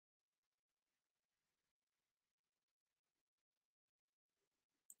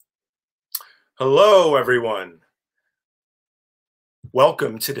Hello, everyone.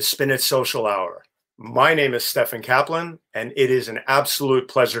 Welcome to the Spin It Social Hour. My name is Stefan Kaplan, and it is an absolute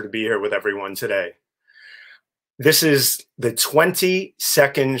pleasure to be here with everyone today. This is the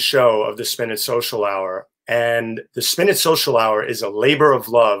 22nd show of the Spin It Social Hour, and the Spin It Social Hour is a labor of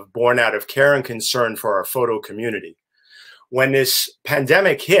love born out of care and concern for our photo community. When this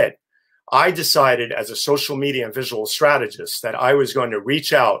pandemic hit, I decided as a social media and visual strategist that I was going to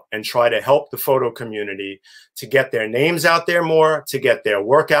reach out and try to help the photo community to get their names out there more, to get their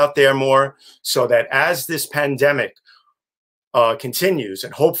work out there more, so that as this pandemic continues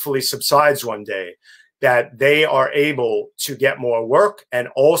and hopefully subsides one day, that they are able to get more work and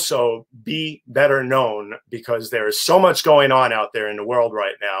also be better known, because there is so much going on out there in the world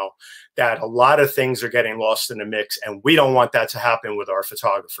right now that a lot of things are getting lost in the mix, and we don't want that to happen with our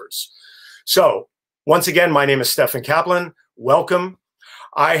photographers. So once again, my name is Stefan Kaplan. Welcome.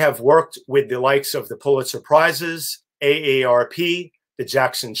 I have worked with the likes of the Pulitzer Prizes, AARP, the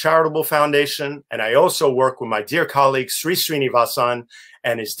Jackson Charitable Foundation, and I also work with my dear colleague Sri Srinivasan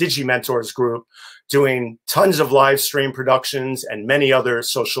and his DigiMentors group, doing tons of live stream productions and many other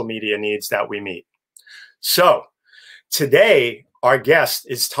social media needs that we meet. So today, our guest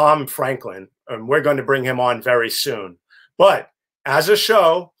is Tom Franklin, and we're going to bring him on very soon. But as a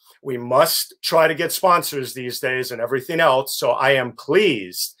show, we must try to get sponsors these days and everything else. So I am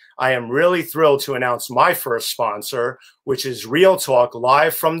pleased, I am really thrilled to announce my first sponsor, which is Real Talk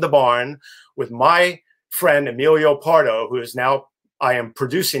Live from the Barn with my friend Emilio Pardo, who is now, I am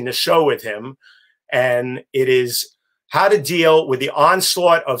producing the show with him. And it is how to deal with the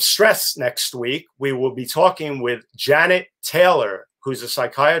onslaught of stress next week. We will be talking with Janet Taylor, who's a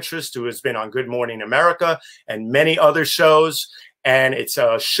psychiatrist who has been on Good Morning America and many other shows. And it's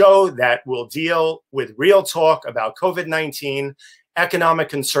a show that will deal with real talk about COVID-19,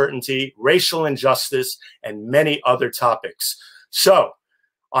 economic uncertainty, racial injustice, and many other topics. So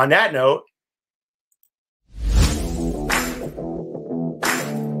on that note,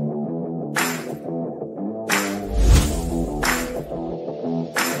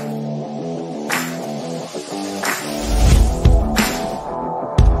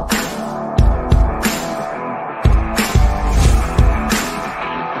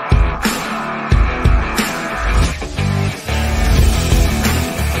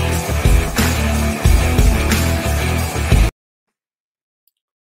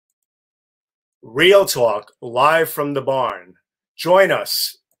 Real Talk Live from the Barn. Join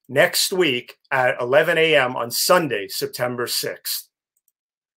us next week at 11 a.m. on Sunday, September 6th.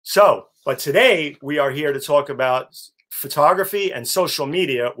 So, but today we are here to talk about photography and social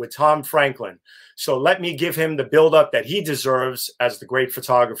media with Tom Franklin. So let me give him the build-up that he deserves as the great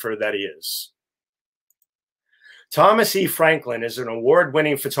photographer that he is. Thomas E. Franklin is an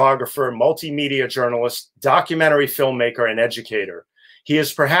award-winning photographer, multimedia journalist, documentary filmmaker, and educator. He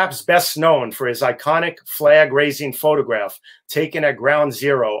is perhaps best known for his iconic flag-raising photograph taken at Ground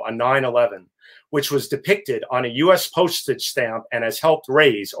Zero on 9/11, which was depicted on a U.S. postage stamp and has helped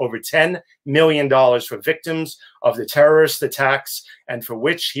raise over $10 million for victims of the terrorist attacks, and for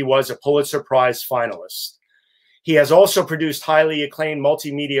which he was a Pulitzer Prize finalist. He has also produced highly acclaimed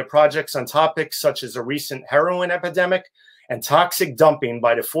multimedia projects on topics such as a recent heroin epidemic and toxic dumping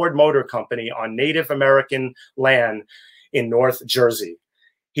by the Ford Motor Company on Native American land in North Jersey.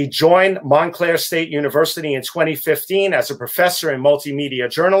 He joined Montclair State University in 2015 as a professor in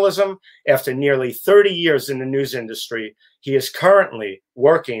multimedia journalism. After nearly 30 years in the news industry, he is currently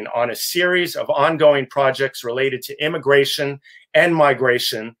working on a series of ongoing projects related to immigration and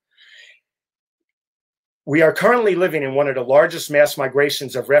migration. We are currently living in one of the largest mass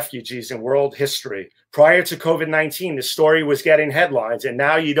migrations of refugees in world history. Prior to COVID-19, the story was getting headlines, and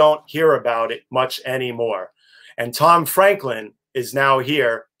now you don't hear about it much anymore. And Tom Franklin is now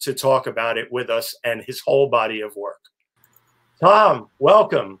here to talk about it with us and his whole body of work. Tom,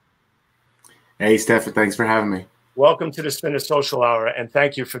 welcome. Hey, Stefan, thanks for having me. Welcome to the Spin It Social Hour, and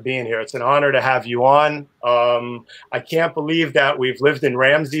thank you for being here. It's an honor to have you on. I can't believe that we've lived in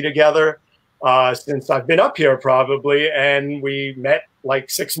Ramsey together since I've been up here probably, and we met like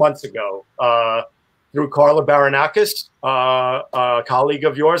 6 months ago through Carla Baranakis, a colleague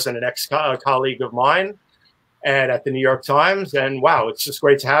of yours and an ex-colleague of mine, and at the New York Times. And wow, it's just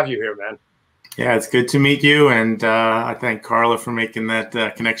great to have you here, man. Yeah, it's good to meet you. And I thank Carla for making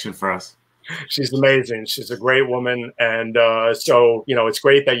that connection for us. She's amazing. She's a great woman. And so, you know, it's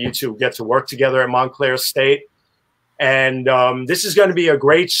great that you two get to work together at Montclair State. And this is going to be a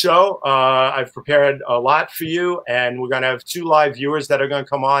great show. I've prepared a lot for you, and we're going to have 2 live viewers that are going to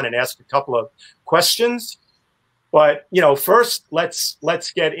come on and ask a couple of questions. But first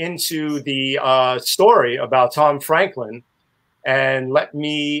let's get into the story about Tom Franklin, and let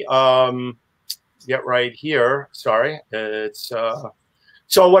me get right here. Sorry, it's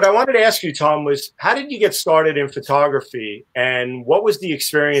so what I wanted to ask you, Tom, was how did you get started in photography, and what was the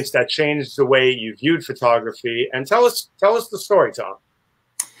experience that changed the way you viewed photography? And tell us the story, Tom.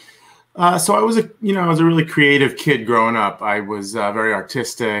 So I was a really creative kid growing up. I was very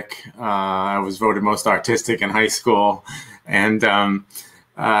artistic. I was voted most artistic in high school, and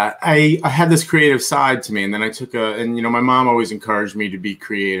I had this creative side to me. And then I took my mom always encouraged me to be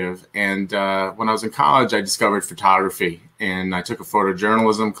creative. And when I was in college, I discovered photography, and I took a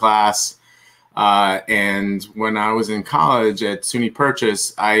photojournalism class. And when I was in college at SUNY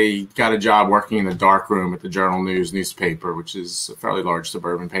Purchase, I got a job working in the darkroom at the Journal News newspaper, which is a fairly large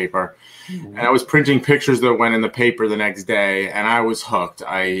suburban paper. Mm-hmm. And I was printing pictures that went in the paper the next day, and I was hooked.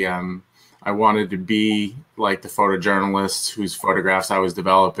 I wanted to be like the photojournalists whose photographs I was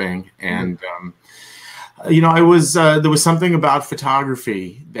developing. And, there was something about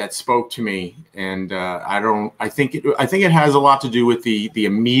photography that spoke to me. And I think it has a lot to do with the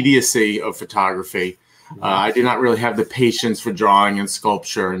immediacy of photography. I did not really have the patience for drawing and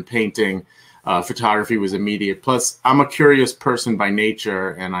sculpture and painting. Photography was immediate. Plus, I'm a curious person by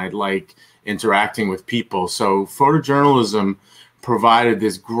nature, and I like interacting with people. So photojournalism provided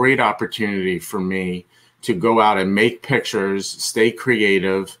this great opportunity for me to go out and make pictures, stay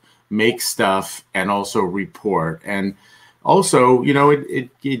creative, make stuff, and also report. And also,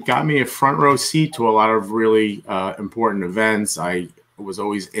 it got me a front row seat to a lot of really important events. I was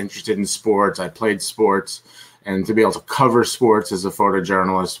always interested in sports. I played sports, and to be able to cover sports as a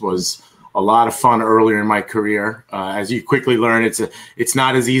photojournalist was a lot of fun earlier in my career. As you quickly learn, it's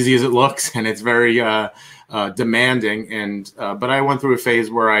not as easy as it looks, and it's very demanding. And but I went through a phase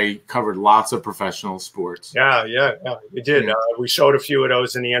where I covered lots of professional sports. Yeah, you did. Yeah. We showed a few of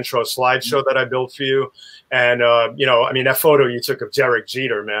those in the intro slideshow that I built for you. And that photo you took of Derek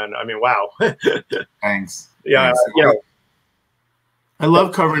Jeter, man. I mean, wow. Thanks. Yeah, Thanks. I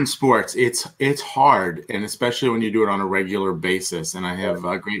love covering sports. It's hard, and especially when you do it on a regular basis. And I have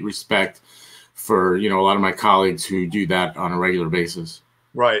great respect for a lot of my colleagues who do that on a regular basis.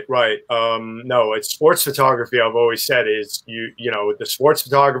 Right. No, it's sports photography. I've always said is the sports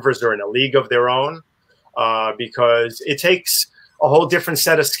photographers are in a league of their own because it takes a whole different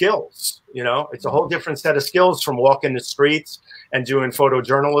set of skills. It's a whole different set of skills from walking the streets and doing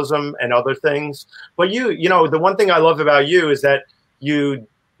photojournalism and other things. But the one thing I love about you is that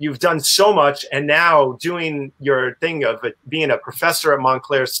you've done so much, and now doing your thing of being a professor at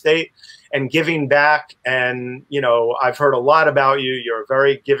Montclair State and giving back. And, I've heard a lot about you. You're a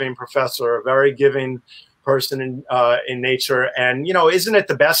very giving professor, a very giving person in nature. And, isn't it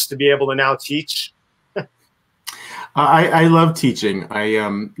the best to be able to now teach? I love teaching.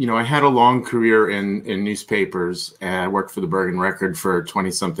 I had a long career in newspapers, and I worked for the Bergen Record for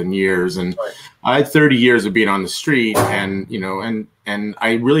 20-something years, and I had 30 years of being on the street, and and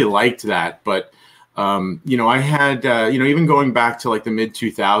I really liked that. But I had even going back to like the mid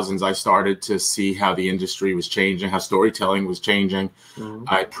 2000s, I started to see how the industry was changing, how storytelling was changing. Mm-hmm.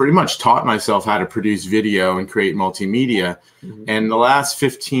 I pretty much taught myself how to produce video and create multimedia. Mm-hmm. And the last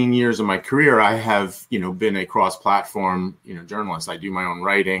 15 years of my career, I have been a cross-platform journalist. I do my own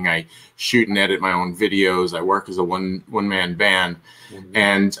writing, I shoot and edit my own videos, I work as a one-man band. Mm-hmm.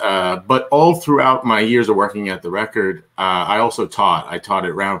 And but all throughout my years of working at the Record, I also taught. I taught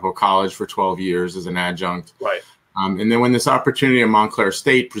at Ramapo College for 12 years as an adjunct. Right. And then when this opportunity at Montclair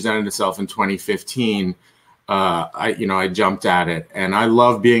State presented itself in 2015, I jumped at it. And I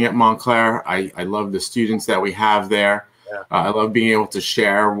love being at Montclair. I love the students that we have there. Yeah. I love being able to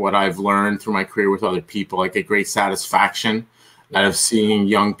share what I've learned through my career with other people. I get great satisfaction out of seeing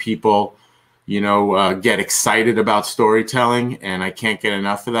young people get excited about storytelling, and I can't get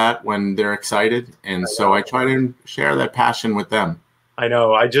enough of that when they're excited. And so I try to share that passion with them. I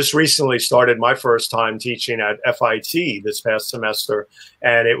know. I just recently started my first time teaching at FIT this past semester,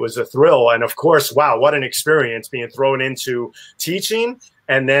 and it was a thrill. And of course, wow, what an experience being thrown into teaching.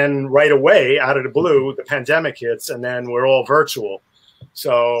 And then right away, out of the blue, the pandemic hits, and then we're all virtual.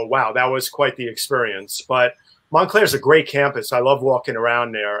 So, wow, that was quite the experience. But Montclair's a great campus. I love walking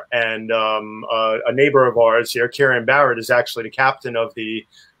around there. And a neighbor of ours here, Kieran Barrett, is actually the captain of the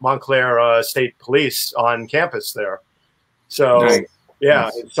Montclair State Police on campus there. So, nice. Yeah,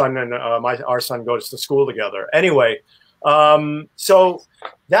 nice. His son and our son goes to school together. Anyway, so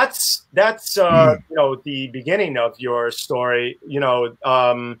that's the beginning of your story.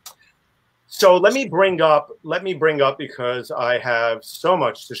 So let me bring up because I have so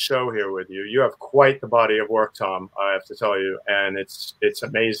much to show here with you. You have quite the body of work, Tom, I have to tell you, and it's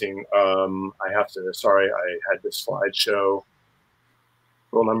amazing. Sorry, I had this slideshow.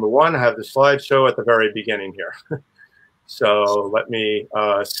 Rule number one, I have the slideshow at the very beginning here. So let me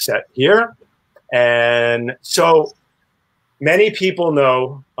set here. And so many people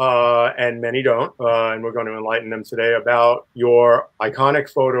know, and many don't, and we're going to enlighten them today about your iconic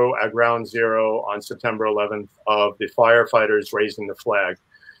photo at Ground Zero on September 11th of the firefighters raising the flag.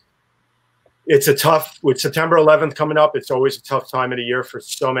 It's with September 11th coming up, it's always a tough time of the year for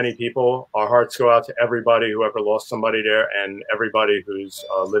so many people. Our hearts go out to everybody who ever lost somebody there and everybody who's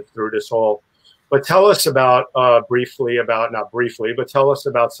lived through this whole. But tell us about, not briefly, but tell us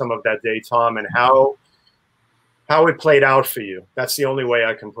about some of that day, Tom, and how it played out for you. That's the only way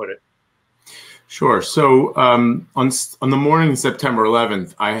I can put it. Sure. So on the morning of September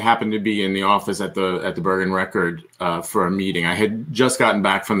 11th, I happened to be in the office at the Bergen Record for a meeting. I had just gotten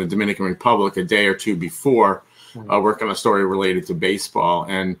back from the Dominican Republic a day or two before, working on a story related to baseball,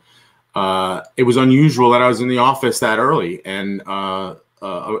 and it was unusual that I was in the office that early. And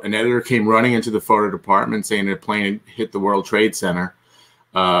an editor came running into the photo department saying that a plane had hit the World Trade Center.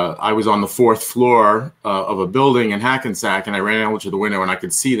 I was on the 4th floor of a building in Hackensack, and I ran out to the window and I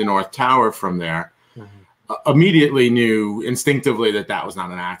could see the North Tower from there. Immediately knew instinctively that that was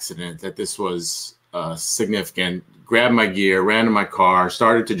not an accident, that this was significant. Grabbed my gear, ran to my car,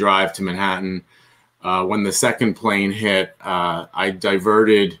 started to drive to Manhattan. When the second plane hit, I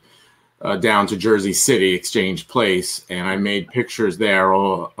diverted down to Jersey City, Exchange Place, and I made pictures there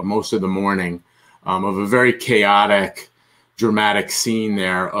most of the morning of a very chaotic, dramatic scene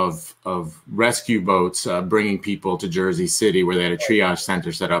there of rescue boats bringing people to Jersey City, where they had a triage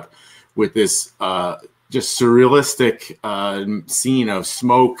center set up with this just surrealistic scene of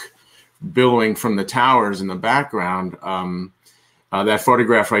smoke billowing from the towers in the background. That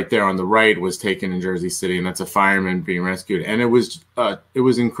photograph right there on the right was taken in Jersey City, and that's a fireman being rescued. And it was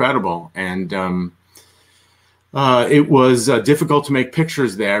incredible. And it was difficult to make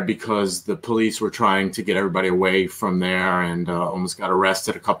pictures there because the police were trying to get everybody away from there, and almost got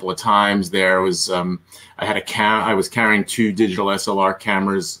arrested a couple of times. There was I was carrying 2 digital SLR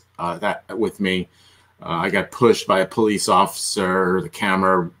cameras with me. I got pushed by a police officer. The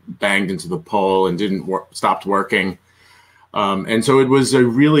camera banged into the pole and stopped working. And so it was a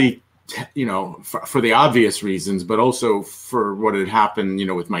really, for the obvious reasons, but also for what had happened,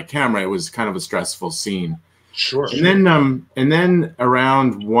 with my camera, it was kind of a stressful scene. Sure. And then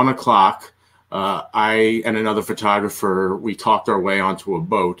around 1 o'clock, I and another photographer, we talked our way onto a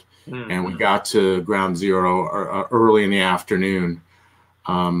boat, and we got to Ground Zero early in the afternoon.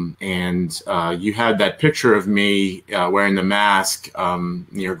 And you had that picture of me wearing the mask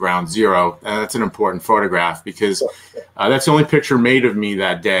near Ground Zero. And that's an important photograph because that's the only picture made of me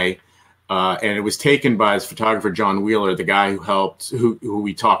that day. And it was taken by his photographer, John Wheeler, the guy who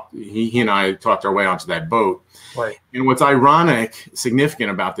we talked, he and I talked our way onto that boat. Right. And what's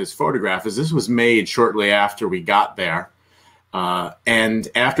significant about this photograph is this was made shortly after we got there. And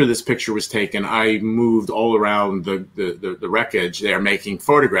after this picture was taken, I moved all around the wreckage there making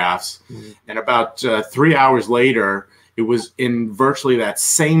photographs. And about 3 hours later, it was in virtually that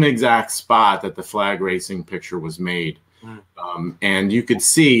same exact spot that the flag racing picture was made. And you could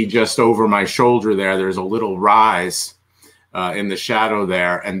see just over my shoulder there's a little rise in the shadow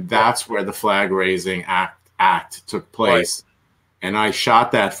there. And that's where the flag raising act took place. Right. And I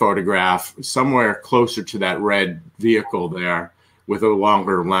shot that photograph somewhere closer to that red vehicle there with a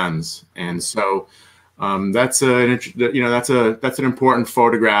longer lens. And so that's an important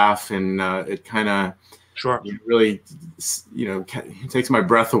photograph, and it kind of really takes my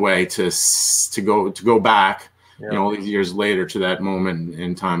breath away to go back. All these years later to that moment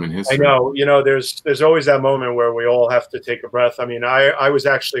in time in history. I know, there's always that moment where we all have to take a breath. I mean, I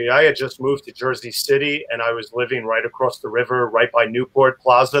had just moved to Jersey City, and I was living right across the river, right by Newport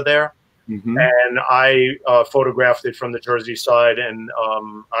Plaza there. And I photographed it from the Jersey side. And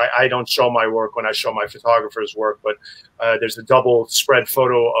I don't show my work when I show my photographer's work, but there's a double spread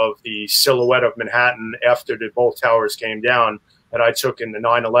photo of the silhouette of Manhattan after both towers came down that I took in the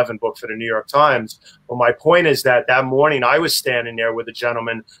 9/11 book for the New York Times. Well, my point is that morning I was standing there with a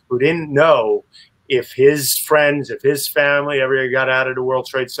gentleman who didn't know if his friends, if his family ever got out of the World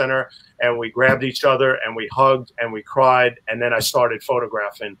Trade Center, and we grabbed each other and we hugged and we cried, and then I started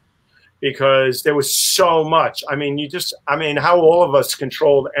photographing because there was so much. I mean, how all of us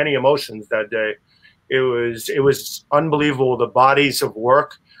controlled any emotions that day. It was unbelievable. The bodies of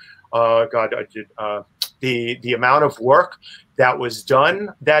work, the amount of work that was done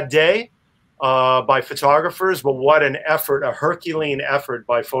that day by photographers, but what an effort, a Herculean effort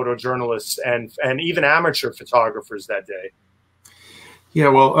by photojournalists and even amateur photographers that day. Yeah,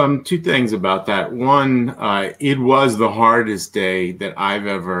 well, two things about that. One, it was the hardest day that I've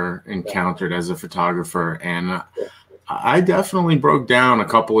ever encountered as a photographer, and I definitely broke down a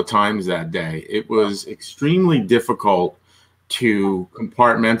couple of times that day. It was extremely difficult to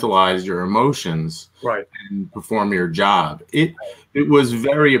compartmentalize your emotions, right, and perform your job. It was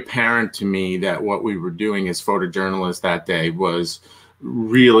very apparent to me that what we were doing as photojournalists that day was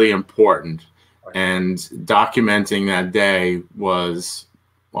really important. And documenting that day was,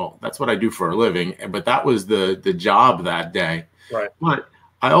 well, that's what I do for a living, but that was the job that day. Right. But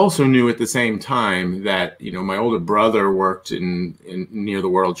I also knew at the same time that, you know, my older brother worked in near the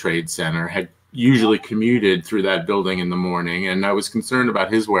World Trade Center, had usually commuted through that building in the morning, and I was concerned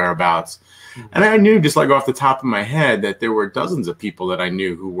about his whereabouts. And I knew, just like off the top of my head, that there were dozens of people that I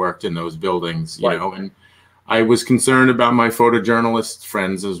knew who worked in those buildings, you know, and I was concerned about my photojournalist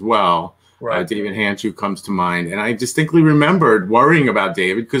friends as well. Right. David Hanchu comes to mind. And I distinctly remembered worrying about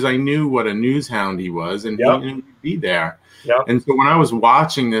David because I knew what a news hound he was, and he knew he'd be there. Yep. And so when I was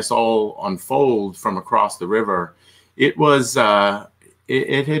watching this all unfold from across the river, it was,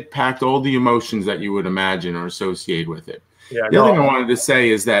 it had packed all the emotions that you would imagine or associate with it. Yeah, the other thing I wanted to say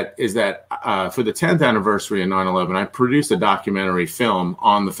is that for the 10th anniversary of 9/11, I produced a documentary film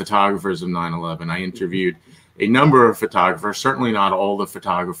on the photographers of 9/11. I interviewed a number of photographers, certainly not all the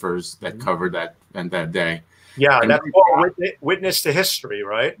photographers that covered that event that day. Yeah, and that's called Witness to History,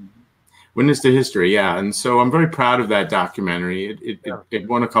 right? Witness to History, yeah. And so I'm very proud of that documentary. It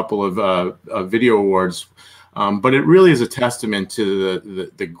won a couple of video awards, but it really is a testament to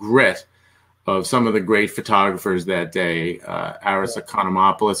the grit of some of the great photographers that day. Aris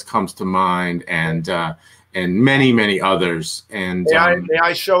Economopoulos comes to mind, and many, many others. And may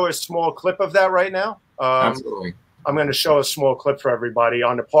I show a small clip of that right now? Absolutely. I'm going to show a small clip for everybody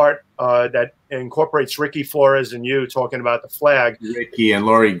on the part that incorporates Ricky Flores and you talking about the flag. Ricky and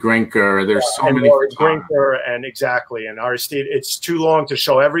Laurie Grinker. There's so many. Laurie Grinker, and exactly. And Aristide, it's too long to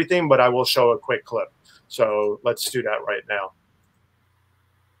show everything, but I will show a quick clip. So let's do that right now.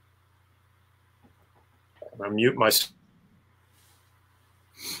 I'm going to mute myself.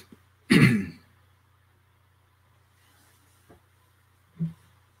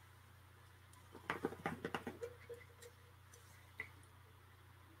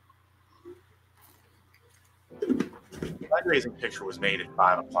 The flag-raising picture was made at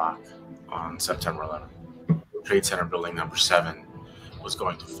 5 o'clock on September 11th. Trade Center building number 7 was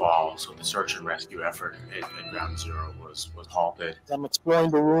going to fall, so the search and rescue effort at Ground Zero was halted. I'm exploring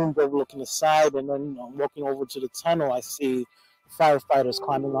the rooms, overlooking the side, and then walking over to the tunnel, I see firefighters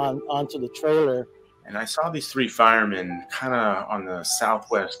climbing onto the trailer. And I saw these 3 firemen kind of on the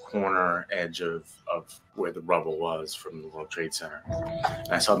southwest corner edge of where the rubble was from the World Trade Center.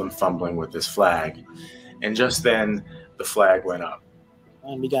 And I saw them fumbling with this flag. And just then, the flag went up.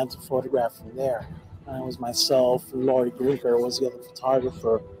 And began to photograph from there. And it was myself, Laurie Grinker was the other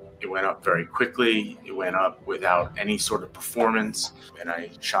photographer. It went up very quickly. It went up without any sort of performance. And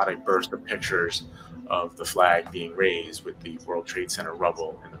I shot a burst of pictures of the flag being raised with the World Trade Center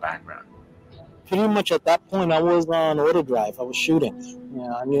rubble in the background. Pretty much at that point, I was on auto drive. I was shooting. You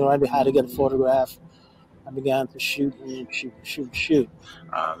know, I knew I had to get a photograph. I began to shoot and shoot.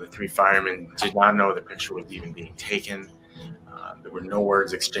 The 3 firemen did not know the picture was even being taken. There were no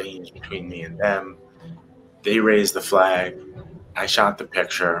words exchanged between me and them. They raised the flag. I shot the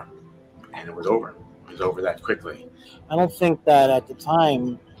picture, and it was over. It was over that quickly. I don't think that at the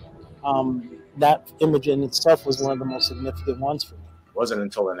time, that image in itself was one of the most significant ones for me. It wasn't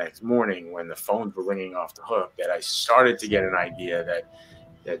until the next morning, when the phones were ringing off the hook, that I started to get an idea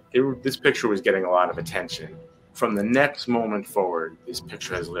that this picture was getting a lot of attention. From the next moment forward, this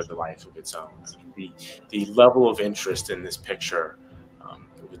picture has lived a life of its own. I mean, the level of interest in this picture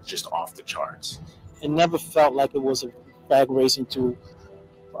was just off the charts. It never felt like it was a flag raising to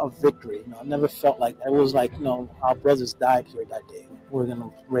a victory. You know, I never felt like that. It was like, you know, our brothers died here that day. We're going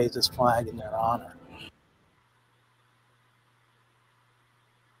to raise this flag in their honor.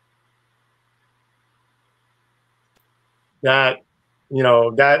 That, you know,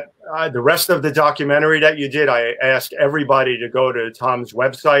 that the rest of the documentary that you did, I asked everybody to go to Tom's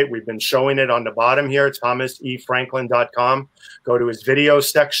website. We've been showing it on the bottom here, thomasefranklin.com. Go to his video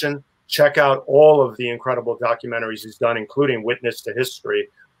section. Check out all of the incredible documentaries he's done, including Witnesses to History.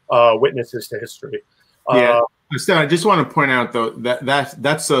 Yeah. So I just want to point out, though,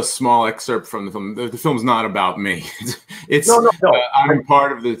 that's a small excerpt from the film. The film's not about me. It's no. I'm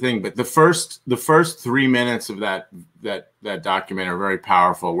part of the thing, but the first 3 minutes of that documentary are very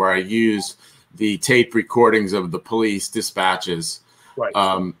powerful, where I use the tape recordings of the police dispatches. Right.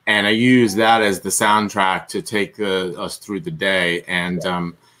 And I use that as the soundtrack to take us through the day. And,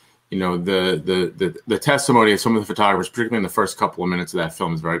 you know, the testimony of some of the photographers, particularly in the first couple of minutes of that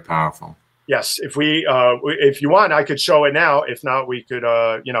film, is very powerful. Yes. If you want, I could show it now. If not, we could,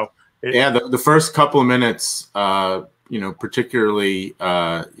 you know. Yeah, the first couple of minutes, you know, particularly,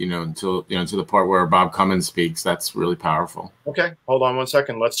 you know, until, you know, to the part where Bob Cummins speaks, that's really powerful. Okay, hold on one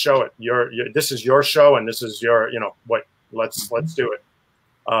second. Let's show it. This is your show, and this is your, you know, what. Let's do it.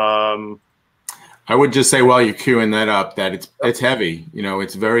 I would just say while you're queuing that up, that it's heavy. You know,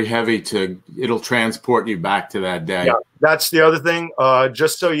 it's very heavy. It'll transport you back to that day. Yeah, that's the other thing.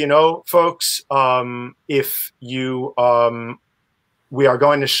 Just so you know, folks, if you we are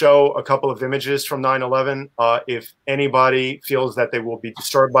going to show a couple of images from 9/11. If anybody feels that they will be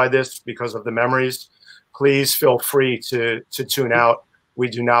disturbed by this because of the memories, please feel free to tune out. We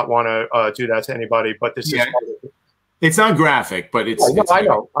do not want to do that to anybody, but this is. It's not graphic, but it's. No, I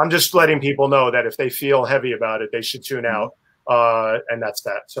know. I'm just letting people know that if they feel heavy about it, they should tune out. And that's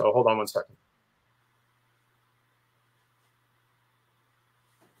that. So hold on one second.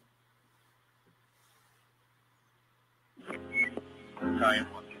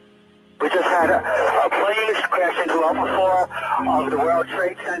 We just had a plane crash into the upper floor of the World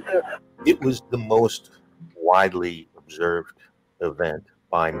Trade Center. It was the most widely observed event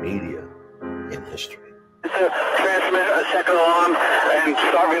by media in history. To transmit a second alarm and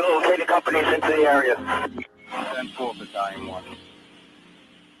start relocating companies into the area. 10-4 Battalion 1.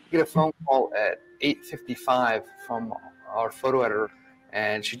 Get a phone call at 8:55 from our photo editor,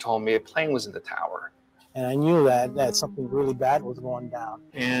 and she told me a plane was in the tower. And I knew that something really bad was going down.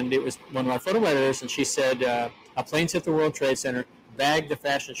 And it was one of our photo editors, and she said, a plane's hit the World Trade Center, bag the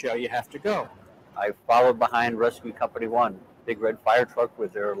fashion show, you have to go. I followed behind Rescue Company 1, big red fire truck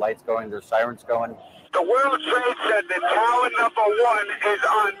with their lights going, their sirens going. The World Trade Center, tower number 1 is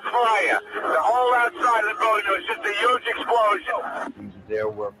on fire. The whole outside of the building, there was just a huge explosion. There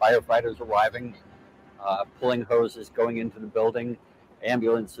were firefighters arriving, pulling hoses going into the building,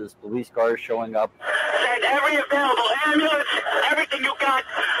 ambulances, police cars showing up. Send every available ambulance, everything you got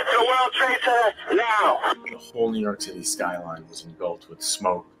to the World Trade Center now. The whole New York City skyline was engulfed with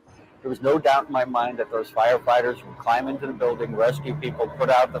smoke. There was no doubt in my mind that those firefighters would climb into the building, rescue people, put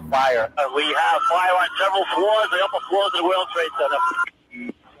out the fire. We have fire on several floors, the upper floors of the World Trade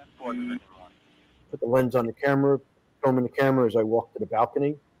Center. Put the lens on the camera, filming the camera as I walked to the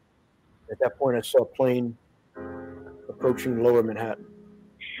balcony. At that point, I saw a plane approaching Lower Manhattan.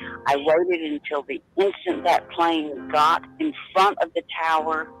 I waited until the instant that plane got in front of the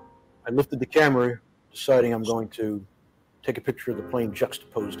tower. I lifted the camera, deciding I'm going to take a picture of the plane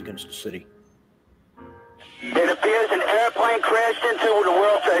juxtaposed against the city. It appears an airplane crashed into the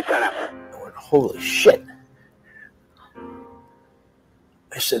World Trade Center. I went, holy shit.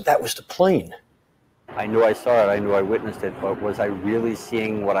 I said, that was the plane. I knew I saw it, I knew I witnessed it, but was I really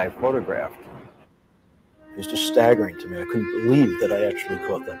seeing what I photographed? It was just staggering to me. I couldn't believe that I actually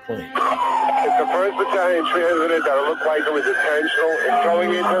caught that plane. It's the 1st Battalion transmitted that it looked like it was intentional. It's going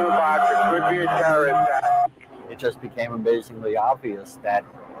into the box. It could be a terrorist attack. It just became amazingly obvious that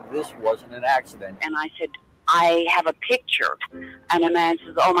this wasn't an accident. And I said, I have a picture. And a man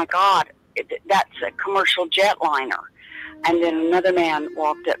says, oh my God, that's a commercial jetliner. And then another man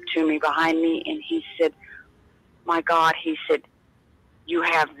walked up to me behind me and he said, my God, he said, you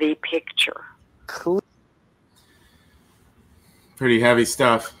have the picture. Pretty heavy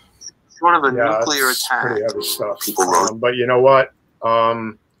stuff. One of the nuclear attacks. Pretty heavy stuff. But you know what?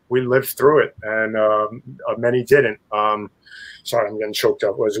 We lived through it, and many didn't. Sorry, I'm getting choked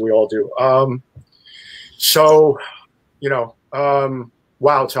up, as we all do. So, you know,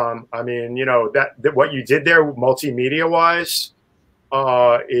 wow, Tom. I mean, you know, that what you did there, multimedia-wise,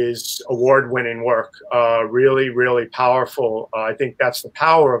 is award-winning work. Really, really powerful. I think that's the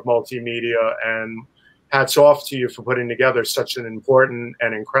power of multimedia, and hats off to you for putting together such an important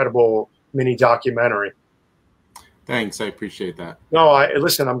and incredible mini documentary. Thanks, I appreciate that. No,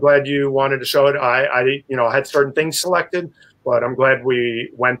 listen, I'm glad you wanted to show it. I you know, had certain things selected, but I'm glad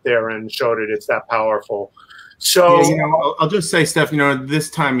we went there and showed it. It's that powerful. So, yeah, you know, I'll just say, Steph, you know, this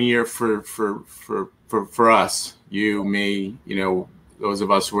time of year for us, you, me, you know, those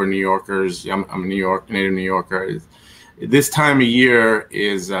of us who are New Yorkers, I'm a native New Yorker. This time of year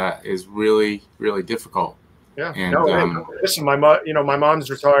is really, really difficult. Yeah. And, no, listen, my mom's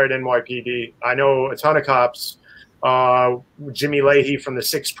retired NYPD. I know a ton of cops. Jimmy Leahy from the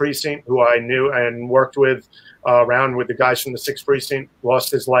 6th Precinct, who I knew and worked with around with the guys from the 6th Precinct, lost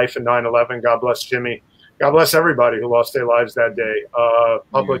his life in 9/11. God bless Jimmy. God bless everybody who lost their lives that day,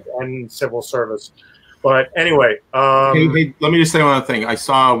 public and civil service. But anyway, hey, let me just say one other thing. I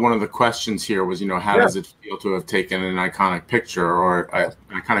saw one of the questions here was, how does it feel to have taken an iconic picture or an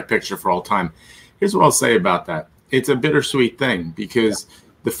iconic picture for all time? Here's what I'll say about that. It's a bittersweet thing because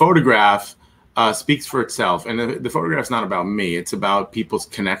the photograph speaks for itself, and the photograph's not about me. It's about people's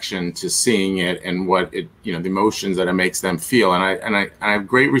connection to seeing it and what it, the emotions that it makes them feel. And I have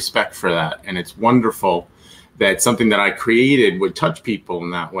great respect for that, and it's wonderful that something that I created would touch people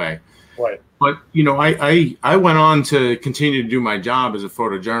in that way. Right. But I went on to continue to do my job as a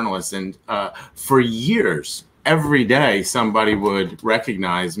photojournalist, and for years, every day somebody would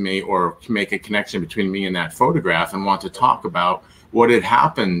recognize me or make a connection between me and that photograph and want to talk about what had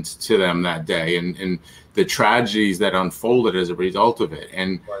happened to them that day and the tragedies that unfolded as a result of it.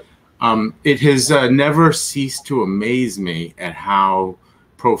 And it has never ceased to amaze me at how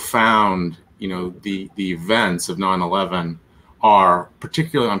profound, the events of 9/11 are,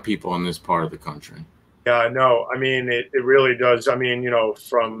 particularly on people in this part of the country. Yeah, no, I mean, it really does. I mean,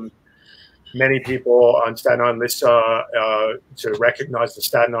 from many people on Staten Island, this to recognize the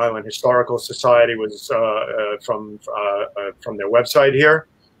Staten Island Historical Society was from their website here.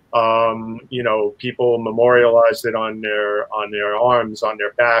 People memorialized it on their arms, on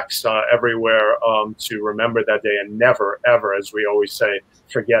their backs, everywhere to remember that day and never, ever, as we always say,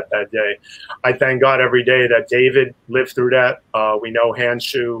 forget that day. I thank God every day that David lived through that. We know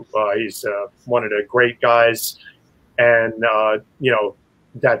Hanshu, he's one of the great guys, and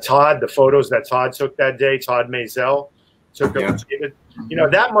that Todd, the photos that Todd took that day, Todd Mazel took of David.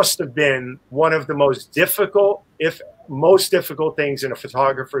 That must have been one of the most difficult, if most difficult things in a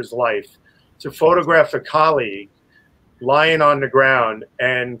photographer's life, to photograph a colleague lying on the ground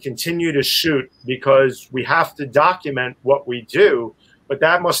and continue to shoot, because we have to document what we do. But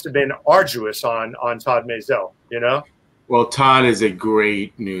that must have been arduous on Todd Mazel, Well, Todd is a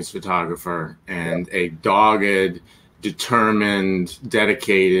great news photographer and a dogged, determined,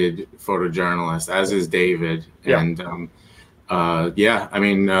 dedicated photojournalist, as is David. And I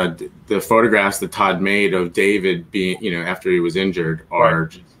mean, the photographs that Todd made of David being, after he was injured are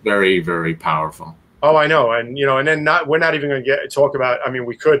just very, very powerful. Oh, I know. And, and then we're not even going to talk about, I mean,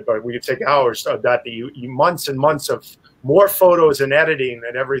 we could, but we could take hours of that, months and months of more photos and editing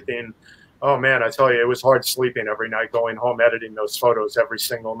and everything. Oh man, I tell you, it was hard sleeping every night, going home, editing those photos every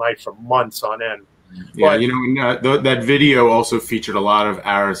single night for months on end. Yeah, that video also featured a lot of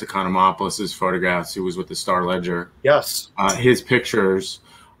Aris Economopoulos' photographs, who was with the Star Ledger. Yes. His pictures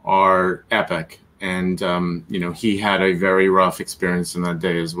are epic. And, he had a very rough experience in that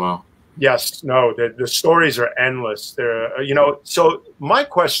day as well. Yes. No, the stories are endless. They're, so my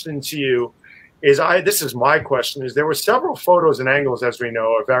question to you is, this is my question, is there were several photos and angles, as we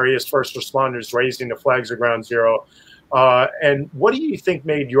know, of various first responders raising the flags of Ground Zero. And what do you think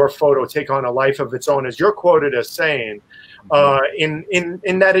made your photo take on a life of its own, as you're quoted as saying,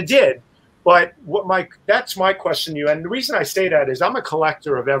 in that it did? But that's my question to you. And the reason I say that is I'm a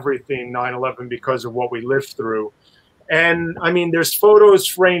collector of everything 9/11 because of what we lived through. And I mean, there's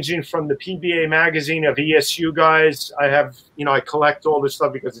photos ranging from the PBA magazine of ESU guys. I have, I collect all this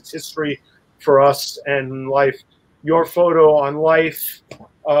stuff because it's history for us and life. Your photo on Life.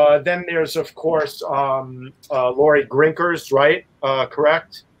 Then there's, of course, Lori Grinkers, right?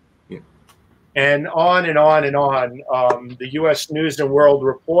 Correct? Yeah. And on and on and on. The U.S. News and World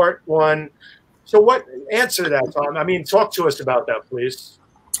Report one. So answer that, Tom. I mean, talk to us about that, please.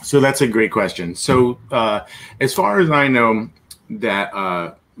 So that's a great question. So as far as I know,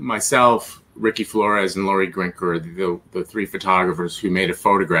 that myself, Ricky Flores, and Lori Grinker, the three photographers who made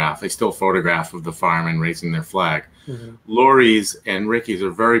a still photograph of the firemen raising their flag. Mm-hmm. Lori's and Ricky's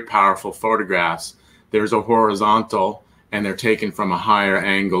are very powerful photographs. There's a horizontal, and they're taken from a higher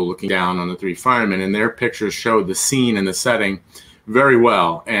angle looking down on the three firemen, and their pictures show the scene and the setting very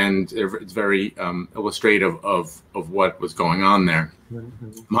well, and it's very illustrative of what was going on there. Mm-hmm.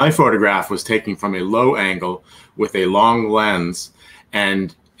 My photograph was taken from a low angle with a long lens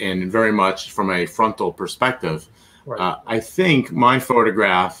and very much from a frontal perspective. Right. I think my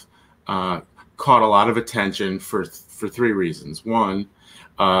photograph caught a lot of attention for three reasons. One,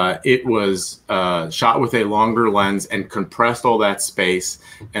 it was shot with a longer lens and compressed all that space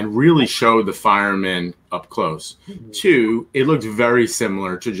and really showed the firemen up close. Mm-hmm. Two, it looked very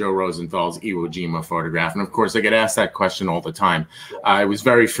similar to Joe Rosenthal's Iwo Jima photograph. And of course, I get asked that question all the time. Yeah. I was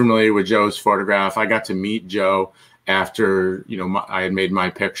very familiar with Joe's photograph. I got to meet Joe after I had made my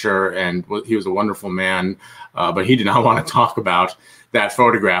picture, and he was a wonderful man, but he did not want to talk about that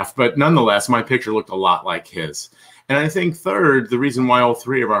photograph. But nonetheless, my picture looked a lot like his. And I think third, the reason why all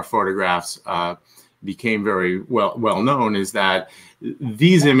three of our photographs became very well known is that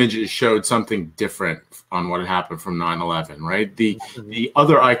these images showed something different on what had happened from 9/11, right? The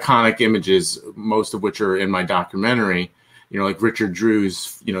other iconic images, most of which are in my documentary, you know, like Richard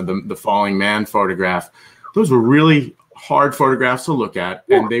Drew's, you know, the falling man photograph, those were really hard photographs to look at,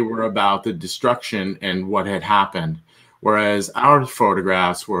 and they were about the destruction and what had happened. Whereas our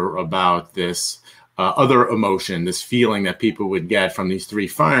photographs were about this other emotion, this feeling that people would get from these three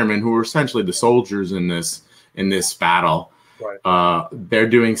firemen who were essentially the soldiers in this battle. Right. They're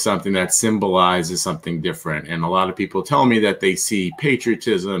doing something that symbolizes something different. And a lot of people tell me that they see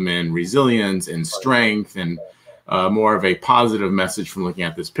patriotism and resilience and strength and more of a positive message from looking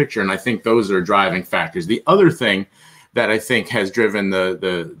at this picture. And I think those are driving factors. The other thing that I think has driven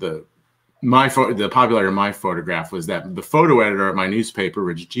the popularity of my photograph was that the photo editor at my newspaper,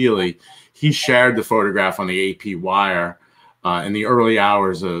 Rich Geely, he shared the photograph on the AP Wire in the early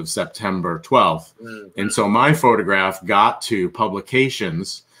hours of September 12th. And so my photograph got to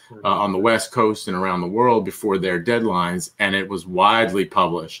publications on the West Coast and around the world before their deadlines, and it was widely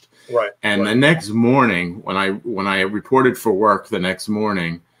published. Right. And the next morning, when I reported for work the next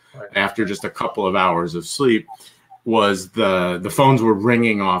morning, after just a couple of hours of sleep, was the phones were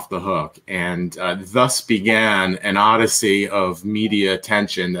ringing off the hook, and thus began an odyssey of media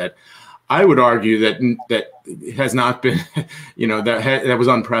attention that I would argue that has not been, you know, that was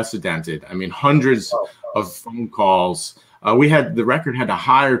unprecedented. I mean, hundreds of phone calls. The Record had to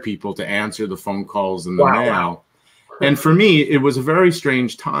hire people to answer the phone calls in the mail. And for me, it was a very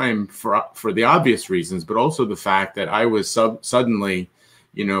strange time for the obvious reasons, but also the fact that I was suddenly,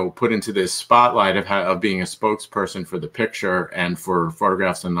 you know, put into this spotlight of being a spokesperson for the picture and for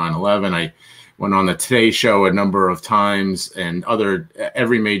photographs on 9/11. I went on the Today Show a number of times and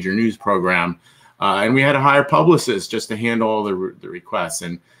every major news program, and we had to hire publicists just to handle all the requests.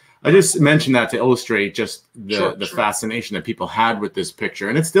 And I just mentioned that to illustrate just the fascination that people had with this picture,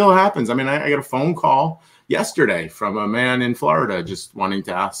 and it still happens. I mean, I got a phone call yesterday from a man in Florida just wanting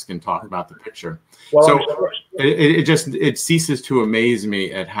to ask and talk about the picture. Well, so it ceases to amaze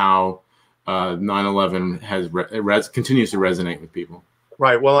me at how 9/11 continues to resonate with people.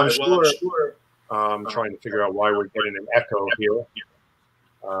 Right. Well, I'm sure. I'm trying to figure out why we're getting an echo here.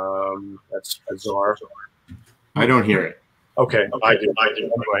 That's bizarre. I don't hear it. Okay, I do.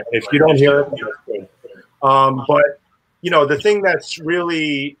 Anyway, if you don't hear it, that's good. But you know, the thing that's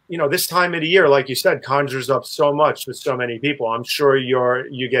really, you know, this time of the year, like you said, conjures up so much with so many people. I'm sure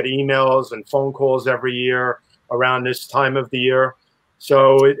you get emails and phone calls every year around this time of the year.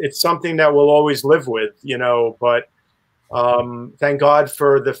 So it's something that we'll always live with, you know, but thank God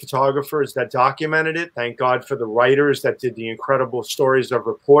for the photographers that documented it. Thank God for the writers that did the incredible stories of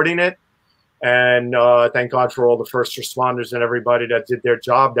reporting it. And thank God for all the first responders and everybody that did their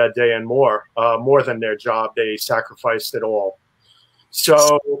job that day and more than their job. They sacrificed it all.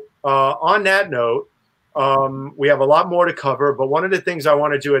 So on that note, we have a lot more to cover. But one of the things I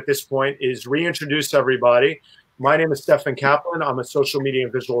want to do at this point is reintroduce everybody. My name is Stefan Kaplan. I'm a social media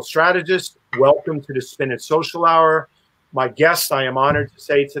and visual strategist. Welcome to the Spin It Social Hour. My guest, I am honored to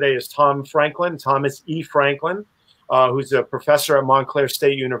say today, is Tom Franklin, Thomas E. Franklin, who's a professor at Montclair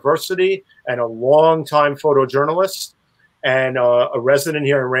State University and a longtime photojournalist and a resident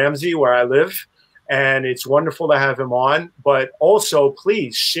here in Ramsey, where I live. And it's wonderful to have him on. But also,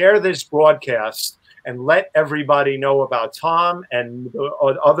 please share this broadcast and let everybody know about Tom and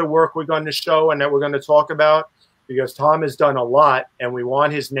the other work we're going to show and that we're going to talk about, because Tom has done a lot, and we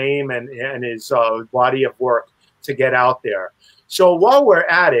want his name and his body of work to get out there. So while we're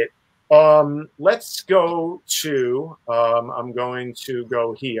at it, let's go to, I'm going to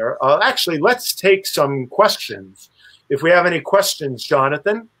go here. Actually, let's take some questions. If we have any questions,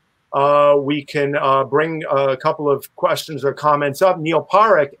 Jonathan, we can bring a couple of questions or comments up. Neil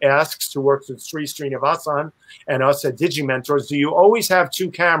Parekh asks, who works with Sri Srinivasan and us at DigiMentors, do you always have two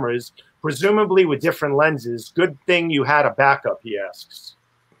cameras, presumably with different lenses? Good thing you had a backup, he asks.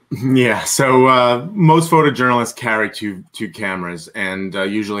 Yeah, so most photojournalists carry two cameras, and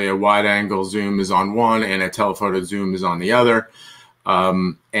usually a wide-angle zoom is on one and a telephoto zoom is on the other.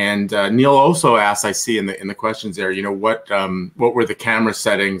 And Neil also asked, I see in the questions there, you know, what were the camera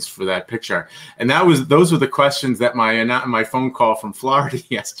settings for that picture? And those were the questions that my phone call from Florida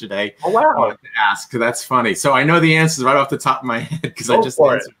yesterday. Oh wow! Wanted to ask, because that's funny. So I know the answers right off the top of my head because I just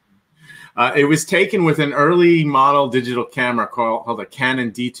answered. It was taken with an early model digital camera called a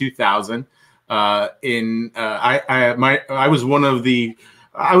Canon D2000. I was one of the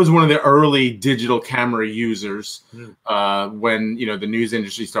early digital camera users when, you know, the news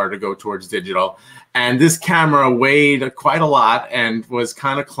industry started to go towards digital. And this camera weighed quite a lot and was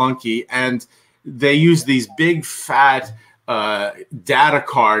kind of clunky. And they used these big fat data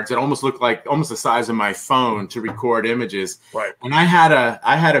cards that almost looked like almost the size of my phone to record images. Right. And I had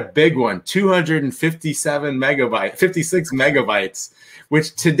a big one, 257 megabytes, 56 megabytes,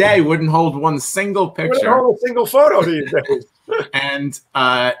 which today wouldn't hold one single picture. Wouldn't hold a single photo these days. And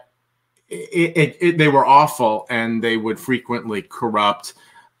they were awful, and they would frequently corrupt.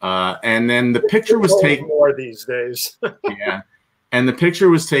 And then the picture was taken more these days. Yeah. And the picture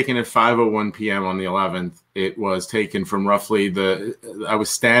was taken at 5:01 p.m. on the 11th. It was taken from roughly I was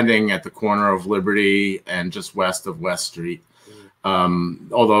standing at the corner of Liberty and just west of West Street,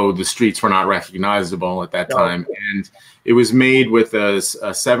 although the streets were not recognizable at that time. And it was made with a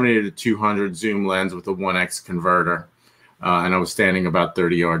 70 to 200 zoom lens with a 1x converter. And I was standing about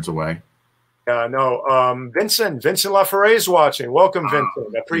 30 yards away. Vincent Laforet is watching. Welcome,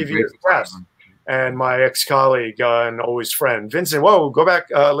 Vincent, a previous guest. And my ex-colleague and always friend. Vincent, whoa, go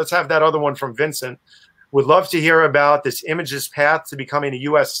back. Let's have that other one from Vincent. Would love to hear about this image's path to becoming a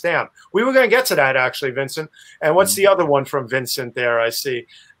U.S. stamp. We were going to get to that, actually, Vincent. And what's the other one from Vincent there? I see.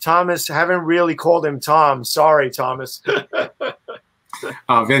 Thomas, haven't really called him Tom. Sorry, Thomas.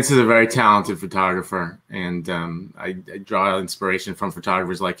 Vince is a very talented photographer, and I draw inspiration from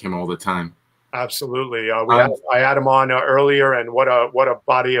photographers like him all the time. Absolutely. I had him on earlier, and what a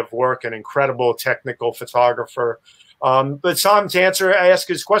body of work, an incredible technical photographer. But Tom, to answer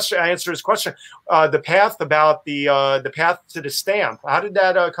his question, the path about the path to the stamp. How did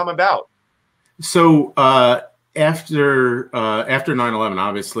that come about? So after 9/11,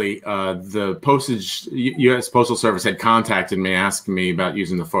 obviously, the U.S. Postal Service had contacted me, asking me about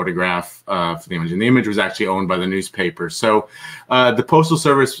using the photograph for the image, and the image was actually owned by the newspaper. So the Postal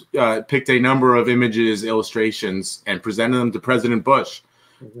Service picked a number of images, illustrations, and presented them to President Bush.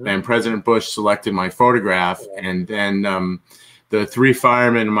 And President Bush selected my photograph, and then the three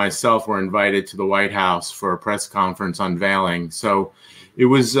firemen and myself were invited to the White House for a press conference unveiling. So it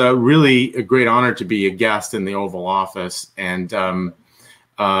was really a great honor to be a guest in the Oval Office, and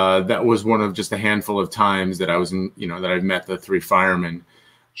that was one of just a handful of times that I was that I've met the three firemen.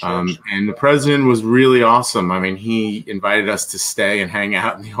 And the president was really awesome. I mean, he invited us to stay and hang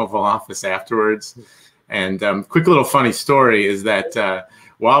out in the Oval Office afterwards. And quick little funny story is that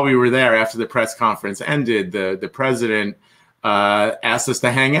while we were there after the press conference ended, the president asked us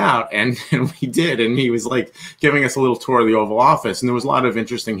to hang out, and we did. And he was like giving us a little tour of the Oval Office, and there was a lot of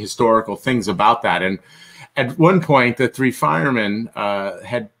interesting historical things about that. And at one point, the three firemen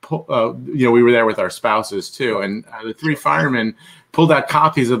we were there with our spouses too, and the three firemen pulled out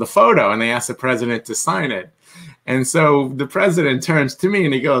copies of the photo, and they asked the president to sign it. And so the president turns to me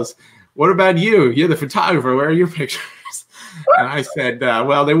and he goes, "What about you? You're the photographer. Where are your pictures?" And I said,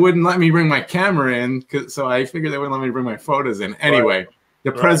 well, they wouldn't let me bring my camera in, so I figured they wouldn't let me bring my photos in. Anyway,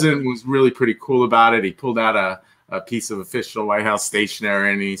 the president was really pretty cool about it. He pulled out a piece of official White House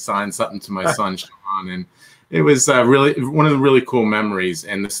stationery, and he signed something to my son, Sean. And it was really one of the really cool memories.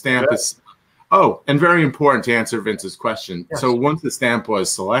 And the stamp is, and very important to answer Vince's question. Yes. So once the stamp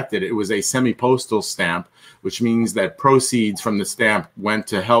was selected, it was a semi-postal stamp, which means that proceeds from the stamp went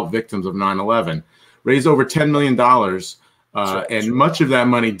to help victims of 9/11, raised over $10 million. And much of that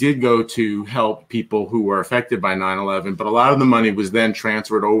money did go to help people who were affected by 9/11, but a lot of the money was then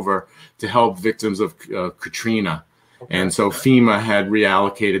transferred over to help victims of Katrina. And so FEMA had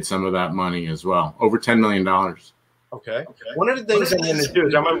reallocated some of that money as well, over $10 million. Okay. One of the things I'm going to do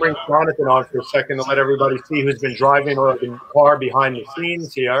is I'm going to bring Jonathan on for a second to let everybody see who's been driving or the car behind the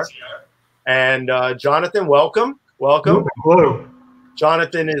scenes here. And Jonathan, welcome. Welcome. Hello.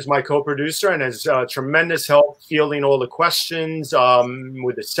 Jonathan is my co-producer and has tremendous help fielding all the questions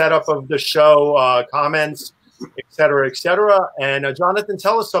with the setup of the show, comments, et cetera, et cetera. And Jonathan,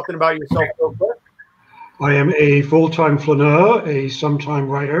 tell us something about yourself real quick. I am a full-time flaneur, a sometime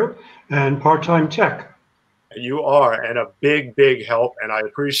writer, and part-time tech. You are, and a big, big help, and I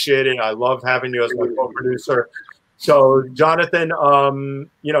appreciate it. I love having you as my co-producer. So, Jonathan, do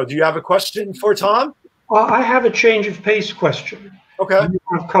you have a question for Tom? I have a change of pace question. Okay.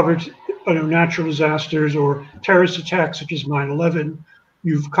 I've covered natural disasters or terrorist attacks such as 9/11.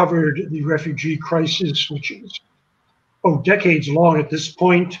 You've covered the refugee crisis, which is decades long at this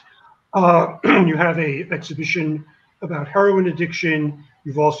point. You have an exhibition about heroin addiction.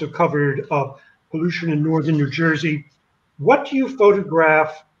 You've also covered pollution in northern New Jersey. What do you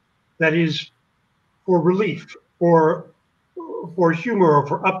photograph that is for relief, or for humor, or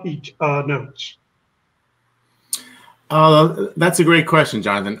for upbeat notes? That's a great question,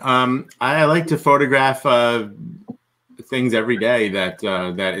 Jonathan. I like to photograph things every day that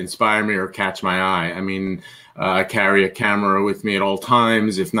that inspire me or catch my eye. I mean, I carry a camera with me at all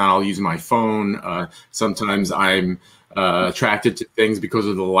times. If not, I'll use my phone. Sometimes I'm attracted to things because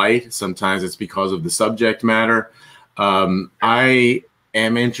of the light. Sometimes it's because of the subject matter. I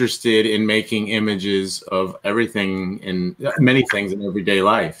am interested in making images of everything and many things in everyday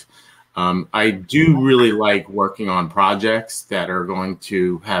life. I do really like working on projects that are going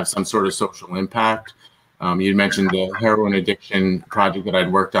to have some sort of social impact. You mentioned the heroin addiction project that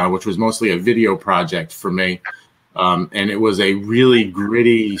I'd worked on, which was mostly a video project for me. And it was a really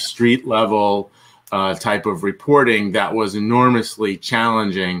gritty street level type of reporting that was enormously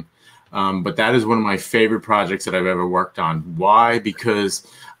challenging. But that is one of my favorite projects that I've ever worked on. Why? Because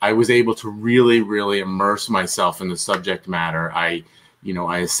I was able to really, really immerse myself in the subject matter. I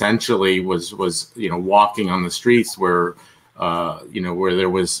essentially was walking on the streets where, where there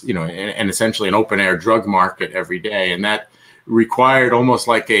was, and essentially an open air drug market every day. And that required almost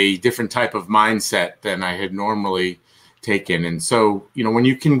like a different type of mindset than I had normally taken. And so, when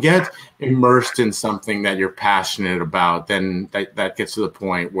you can get immersed in something that you're passionate about, then that gets to the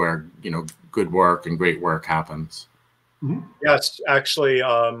point where, good work and great work happens. Yes, actually,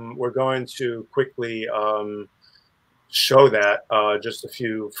 we're going to quickly show that, just a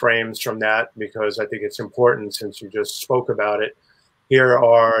few frames from that, because I think it's important since you just spoke about it. Here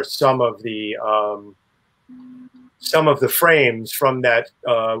are some of the frames from that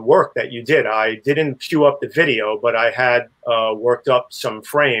work that you did. I didn't queue up the video, but I had worked up some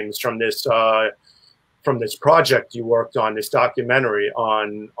frames from this project you worked on, this documentary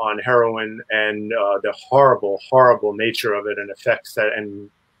on heroin and the horrible, horrible nature of it and effects that and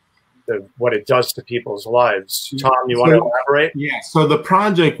what it does to people's lives. Tom, you want to elaborate? Yeah. So the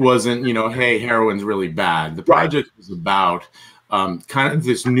project wasn't, hey, heroin's really bad. The project was about kind of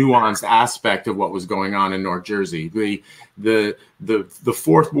this nuanced aspect of what was going on in North Jersey. The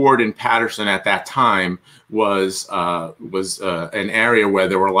Fourth Ward in Paterson at that time was an area where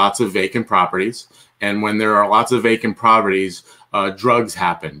there were lots of vacant properties, and when there are lots of vacant properties, drugs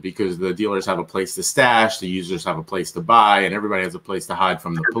happen because the dealers have a place to stash, the users have a place to buy, and everybody has a place to hide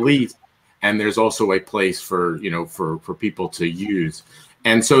from the police. And there's also a place for for people to use.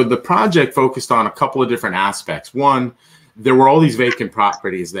 And so the project focused on a couple of different aspects. One, there were all these vacant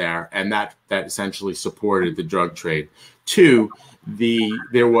properties there, and that essentially supported the drug trade. Two,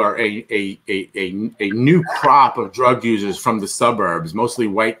 there were a new crop of drug users from the suburbs, mostly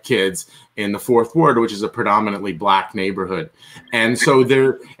white kids in the Fourth Ward, which is a predominantly black neighborhood. And so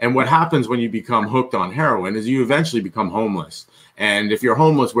and what happens when you become hooked on heroin is you eventually become homeless. And if you're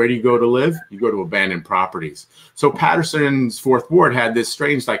homeless, where do you go to live? You go to abandoned properties. So Paterson's Fourth Ward had this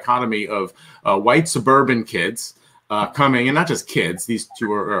strange dichotomy of white suburban kids coming, and not just kids, these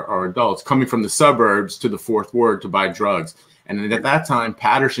two are adults, coming from the suburbs to the Fourth Ward to buy drugs. And at that time,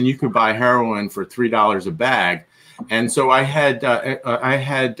 Paterson, you could buy heroin for $3 a bag. And so I had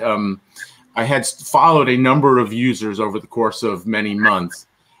followed a number of users over the course of many months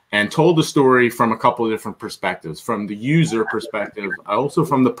and told the story from a couple of different perspectives, from the user perspective, also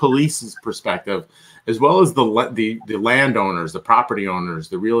from the police's perspective, as well as the landowners, the property owners,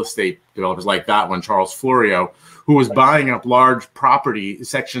 the real estate developers like that one, Charles Florio, who was buying up large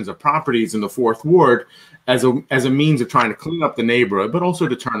sections of properties in the Fourth Ward as a means of trying to clean up the neighborhood, but also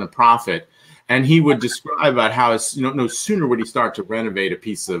to turn a profit. And he would describe about how no sooner would he start to renovate a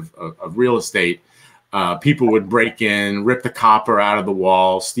piece of real estate, people would break in, rip the copper out of the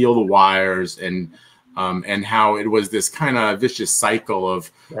wall, steal the wires, and how it was this kind of vicious cycle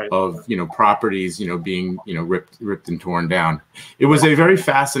of properties being ripped and torn down. It was a very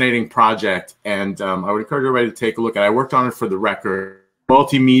fascinating project, and I would encourage everybody to take a look at it. I worked on it for the record.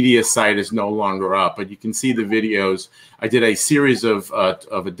 Multimedia site is no longer up, but you can see the videos. I did a series of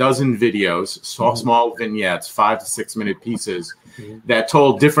a dozen videos, small vignettes, 5 to 6 minute pieces that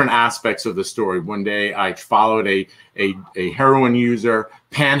told different aspects of the story. One day I followed a heroin user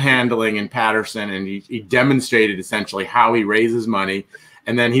panhandling in Paterson, and he demonstrated essentially how he raises money.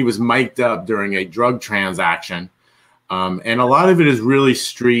 And then he was mic'd up during a drug transaction. And a lot of it is really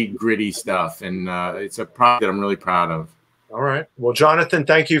street gritty stuff. And it's a project that I'm really proud of. All right. Well, Jonathan,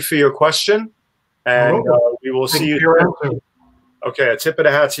 thank you for your question. And we will see you. Okay, a tip of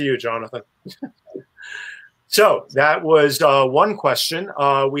the hat to you, Jonathan. So that was one question.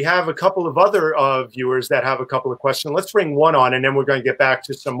 We have a couple of other viewers that have a couple of questions. Let's bring one on, and then we're going to get back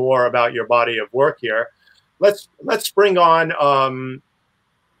to some more about your body of work here. Let's bring on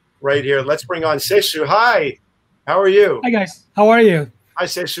right here. Let's bring on Seshu. Hi, how are you? Hi guys, how are you? Hi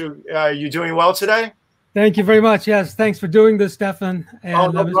Seshu. You doing well today? Thank you very much. Yes, thanks for doing this, Stefan.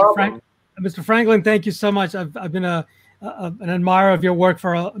 And no problem. Mr. Franklin, thank you so much. I've been a an admirer of your work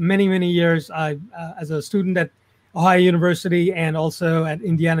for many, many years. As a student at Ohio University and also at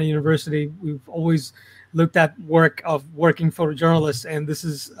Indiana University, we've always looked at work of working photojournalists, and this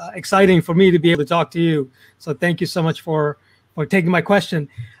is exciting for me to be able to talk to you. So thank you so much for taking my question.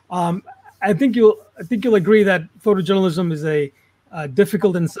 I think you'll agree that photojournalism is a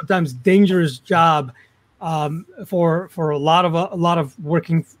difficult and sometimes dangerous job for a lot of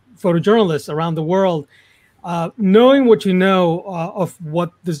working photojournalists around the world. Knowing what you know of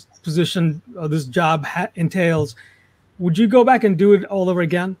what this position, this job entails, would you go back and do it all over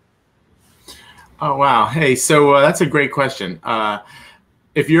again? Oh, wow. Hey, so that's a great question.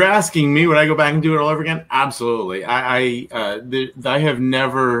 If you're asking me, would I go back and do it all over again? Absolutely. I have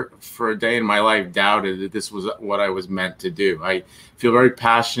never for a day in my life doubted that this was what I was meant to do. I feel very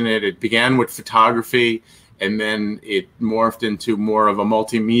passionate. It began with photography, and then it morphed into more of a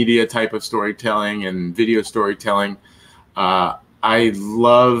multimedia type of storytelling and video storytelling. I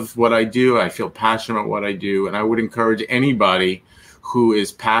love what I do. I feel passionate about what I do, and I would encourage anybody who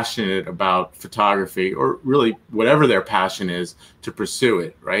is passionate about photography, or really whatever their passion is, to pursue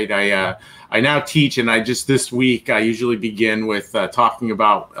it, right? I now teach, and this week I usually begin with talking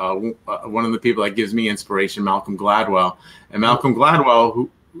about one of the people that gives me inspiration, Malcolm Gladwell. And Malcolm Gladwell, who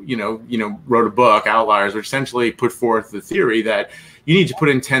wrote a book, Outliers, which essentially put forth the theory that you need to put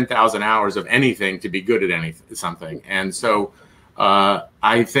in 10,000 hours of anything to be good at something. And so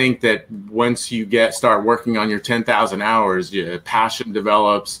I think that once you start working on your 10,000 hours, your passion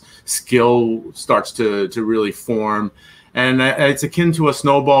develops, skill starts to really form. And it's akin to a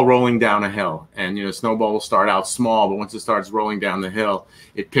snowball rolling down a hill. And, a snowball will start out small, but once it starts rolling down the hill,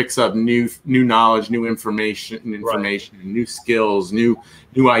 it picks up new knowledge, new information, new skills, new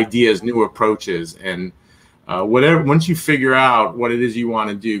ideas, new approaches. And once you figure out what it is you want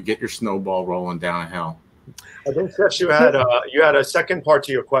to do, get your snowball rolling down a hill. I think, Chris, you had a second part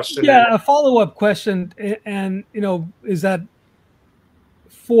to your question. Yeah, a follow-up question, and is that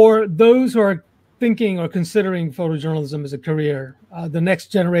for those who are thinking or considering photojournalism as a career, the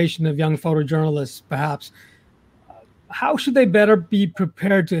next generation of young photojournalists, perhaps, how should they better be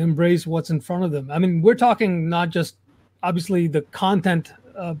prepared to embrace what's in front of them? I mean, we're talking not just obviously the content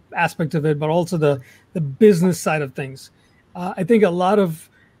aspect of it, but also the business side of things. I think a lot of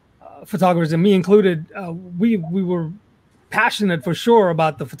photographers, and me included, we were passionate for sure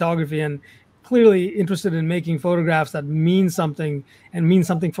about the photography and clearly interested in making photographs that mean something and mean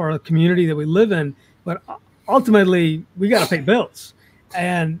something for our community that we live in. But ultimately, we got to pay bills.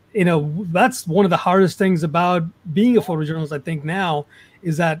 And, that's one of the hardest things about being a photojournalist, I think now,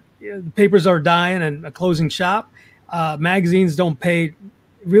 is that the papers are dying and closing shop. Magazines don't pay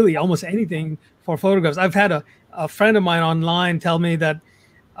really almost anything for photographs. I've had a friend of mine online tell me that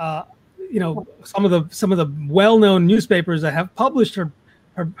some of the well-known newspapers that have published her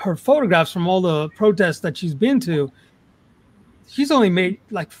photographs from all the protests that she's been to, she's only made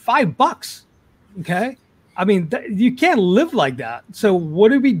like $5. Okay, I mean you can't live like that. So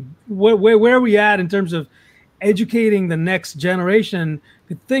where are we at in terms of educating the next generation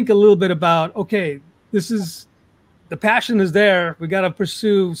to think a little bit about, okay, the passion is there. We got to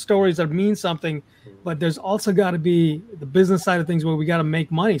pursue stories that mean something, but there's also got to be the business side of things where we got to make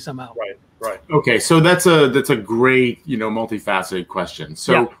money somehow. Right. Okay, so that's a great, multifaceted question.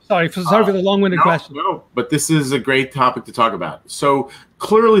 So yeah, sorry for the long-winded question. No, but this is a great topic to talk about. So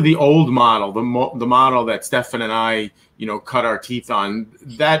clearly, the old model, the model that Stefan and I, cut our teeth on,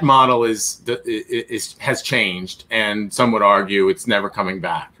 that model has changed, and some would argue it's never coming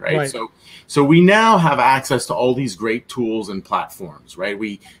back. Right. So we now have access to all these great tools and platforms, right?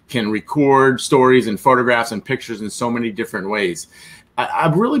 We can record stories and photographs and pictures in so many different ways.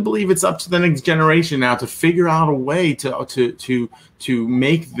 I really believe it's up to the next generation now to figure out a way to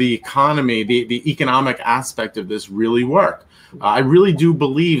make the economy, the economic aspect of this really work. I really do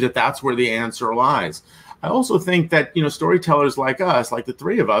believe that that's where the answer lies. I also think that, storytellers like us, like the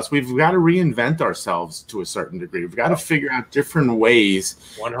three of us, we've got to reinvent ourselves to a certain degree. We've got to figure out different ways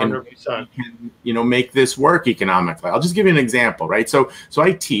 100%. And, make this work economically. I'll just give you an example, right? So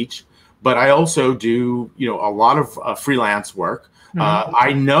I teach, but I also do, a lot of freelance work.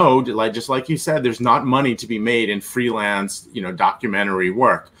 I know, just like you said, there's not money to be made in freelance, documentary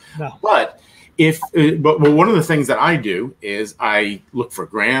work. No. But one of the things that I do is I look for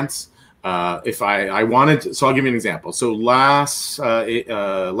grants. If I wanted to, so I'll give you an example. So last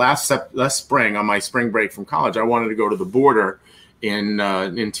spring, on my spring break from college, I wanted to go to the border in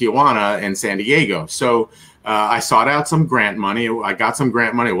Tijuana and San Diego. So I sought out some grant money. I got some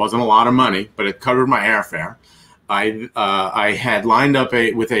grant money. It wasn't a lot of money, but it covered my airfare. I had lined up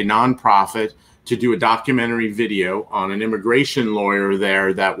with a nonprofit to do a documentary video on an immigration lawyer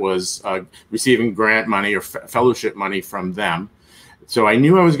there that was receiving grant money or fellowship money from them. So I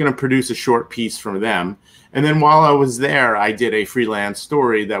knew I was going to produce a short piece from them. And then while I was there, I did a freelance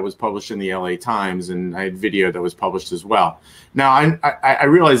story that was published in the LA Times, and I had video that was published as well. Now, I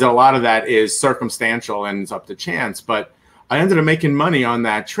realize that a lot of that is circumstantial and it's up to chance, but I ended up making money on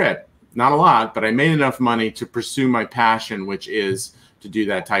that trip. Not a lot, but I made enough money to pursue my passion, which is to do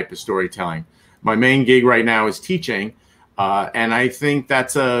that type of storytelling. My main gig right now is teaching, and I think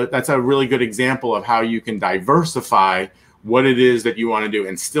that's a really good example of how you can diversify what it is that you want to do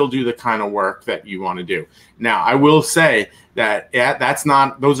and still do the kind of work that you want to do. Now, I will say that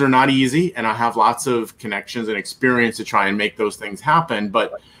those are not easy, and I have lots of connections and experience to try and make those things happen,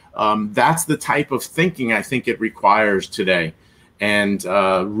 but that's the type of thinking I think it requires today. And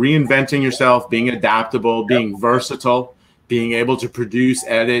reinventing yourself, being adaptable, being versatile, being able to produce,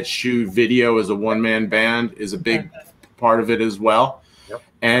 edit, shoot video as a one-man band is a big part of it as well.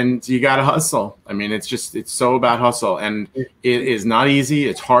 And you got to hustle. I mean, it's so about hustle. And it is not easy.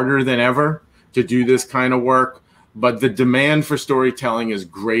 It's harder than ever to do this kind of work. But the demand for storytelling is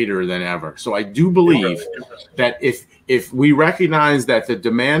greater than ever. So I do believe that if we recognize that the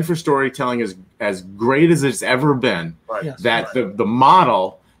demand for storytelling is as great as it's ever been, that the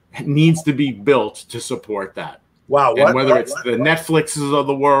model needs to be built to support that. Wow! And whether it's the Netflixes of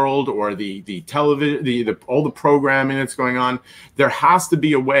the world or the television, all the programming that's going on, there has to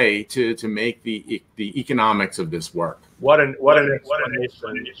be a way to make the economics of this work. What an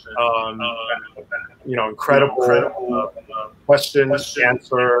explanation! You know, incredible question,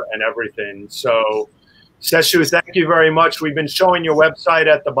 answer, and everything. So, Seshu, thank you very much. We've been showing your website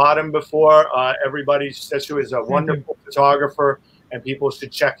at the bottom before. Everybody, Seshu is a wonderful photographer, and people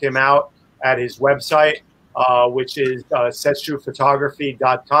should check him out at his website, which is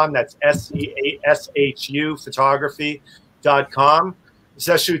seshuphotography.com. That's SESHU photography.com.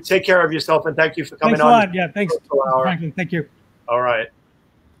 Seshu, take care of yourself, and thank you for coming on. Thanks a lot. Yeah, thanks, Franklin. Thank you. All right.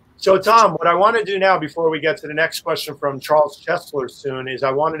 So, Tom, what I want to do now before we get to the next question from Charles Chesler soon is I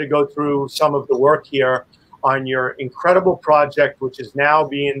wanted to go through some of the work here on your incredible project, which is now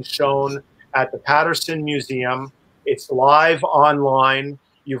being shown at the Patterson Museum. It's live online.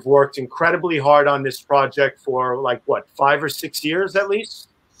 You've worked incredibly hard on this project for like, what, 5 or 6 years at least?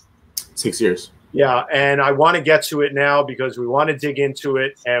 6 years. Yeah, and I want to get to it now because we want to dig into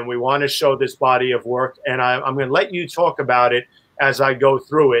it and we want to show this body of work. And I'm going to let you talk about it as I go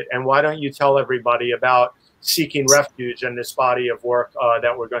through it. And why don't you tell everybody about Seeking Refuge and this body of work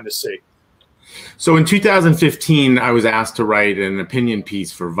that we're going to see? So in 2015, I was asked to write an opinion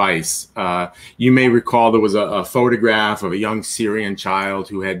piece for Vice. You may recall there was a photograph of a young Syrian child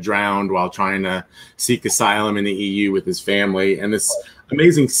who had drowned while trying to seek asylum in the EU with his family. And this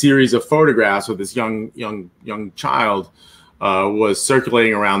amazing series of photographs of this young child was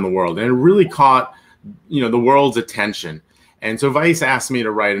circulating around the world. And it really caught, the world's attention. And so Vice asked me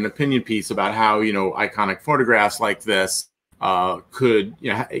to write an opinion piece about how, iconic photographs like this the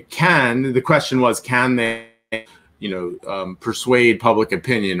question was, can they, persuade public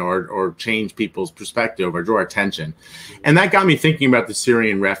opinion or change people's perspective or draw attention? And that got me thinking about the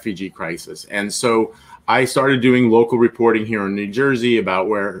Syrian refugee crisis. And so I started doing local reporting here in New Jersey about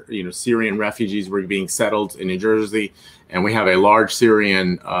where, Syrian refugees were being settled in New Jersey. And we have a large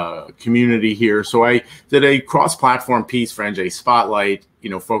Syrian community here. So I did a cross-platform piece for NJ Spotlight,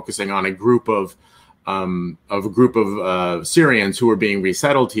 focusing on a group of Syrians who were being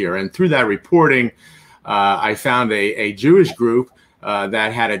resettled here. And through that reporting, I found a Jewish group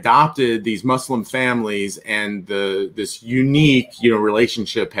that had adopted these Muslim families, and this unique,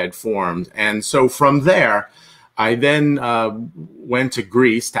 relationship had formed. And so from there, I then went to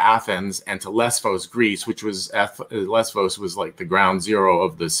Greece, to Athens, and to Lesbos, Greece, which was Lesbos was like the ground zero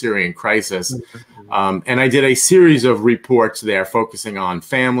of the Syrian crisis. And I did a series of reports there focusing on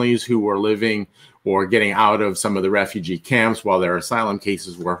families who were living or getting out of some of the refugee camps while their asylum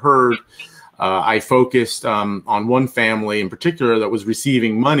cases were heard. I focused on one family in particular that was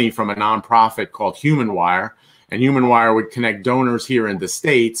receiving money from a nonprofit called Human Wire. And Human Wire would connect donors here in the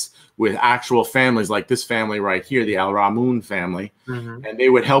States with actual families like this family right here, the Al Ramoun family. And they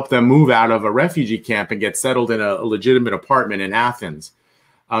would help them move out of a refugee camp and get settled in a legitimate apartment in Athens.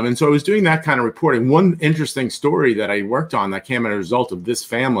 And so I was doing that kind of reporting. One interesting story that I worked on that came as a result of this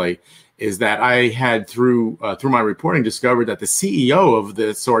family is that I had, through my reporting, discovered that the CEO of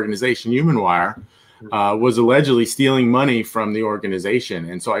this organization, Human Wire, was allegedly stealing money from the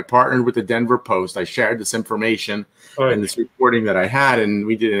organization. And so I partnered with the Denver Post. I shared this information and this reporting that I had, and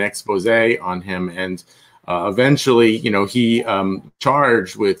we did an expose on him. And Eventually, he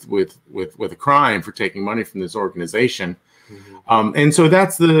charged with a crime for taking money from this organization. And so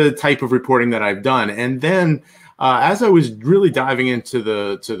that's the type of reporting that I've done. And then as I was really diving into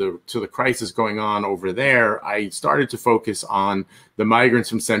the crisis going on over there, I started to focus on the migrants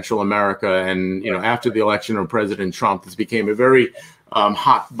from Central America. And after the election of President Trump, this became a very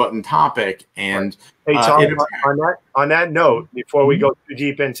hot button topic. And hey, Tom, on that note, before we go too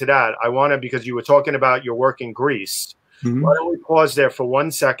deep into that, I want to, because you were talking about your work in Greece. Why don't we pause there for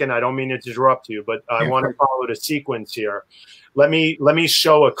 1 second? I don't mean to interrupt you, but I want to follow the sequence here. Let me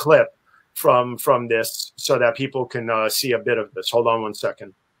show a clip from this so that people can see a bit of this. Hold on 1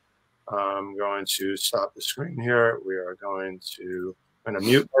 second. I'm going to stop the screen here. We are going to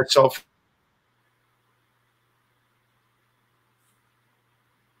mute myself.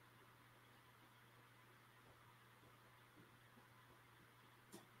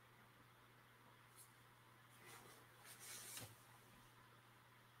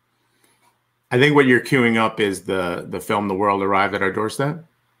 I think what you're queuing up is the film "The World Arrived at Our Doorstep."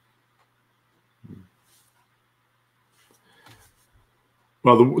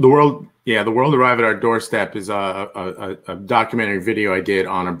 Well, the world arrived at our doorstep is a documentary video I did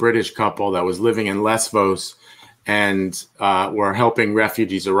on a British couple that was living in Lesvos and were helping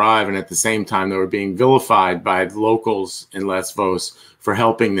refugees arrive, and at the same time they were being vilified by the locals in Lesvos for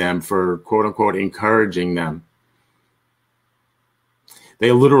helping them, for quote unquote encouraging them.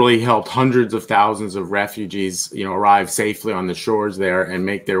 They literally helped hundreds of thousands of refugees, arrive safely on the shores there and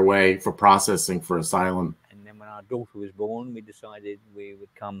make their way for processing for asylum. And then when our daughter was born, we decided we would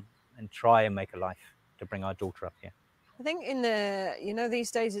come and try and make a life to bring our daughter up here. I think in the,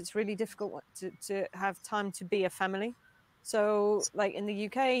 these days it's really difficult to have time to be a family. So like in the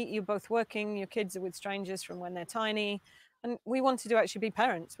UK, you're both working, your kids are with strangers from when they're tiny. And we wanted to actually be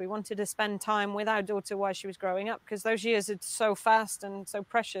parents. We wanted to spend time with our daughter while she was growing up, because those years are so fast and so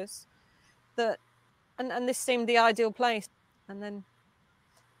precious that, and this seemed the ideal place. And then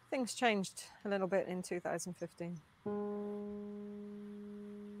things changed a little bit in 2015.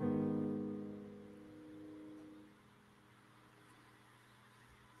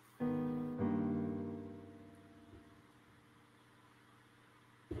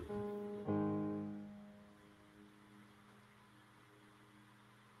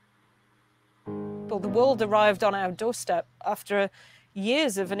 The world arrived on our doorstep after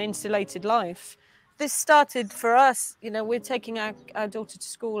years of an insulated life. This started for us, we're taking our daughter to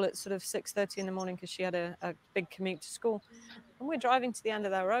school at sort of 6:30 in the morning because she had a big commute to school. And we're driving to the end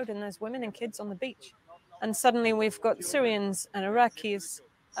of that road and there's women and kids on the beach. And suddenly we've got Syrians and Iraqis,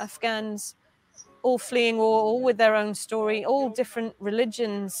 Afghans, all fleeing war, all with their own story, all different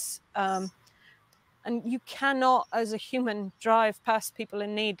religions. And you cannot, as a human, drive past people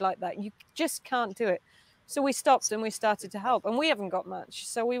in need like that. You just can't do it. So we stopped and we started to help. And we haven't got much.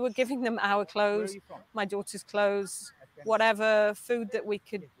 So we were giving them our clothes, my daughter's clothes, whatever food that we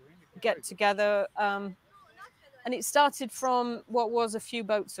could get together. And it started from what was a few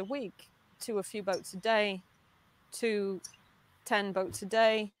boats a week to a few boats a day to 10 boats a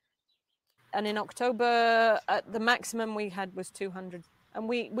day. And in October, the maximum we had was 200. And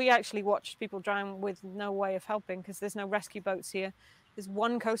we actually watched people drown with no way of helping because there's no rescue boats here. There's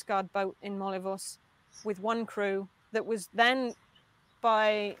one Coast Guard boat in Molivos with one crew that was then,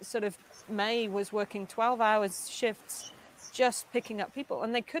 by sort of May, was working 12-hour shifts just picking up people.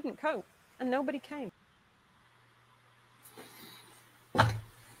 And they couldn't cope. And nobody came.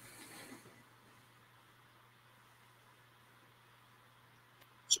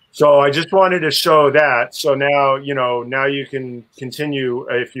 So I just wanted to show that. So now, now you can continue,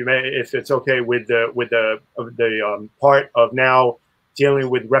 if you may, if it's okay, with the part of now dealing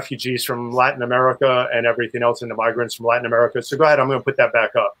with refugees from Latin America and everything else, and the migrants from Latin America. So go ahead. I'm going to put that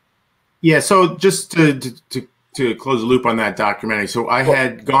back up. Yeah. So just to close the loop on that documentary. So I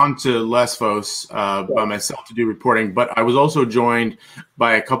had gone to Lesvos by myself to do reporting, but I was also joined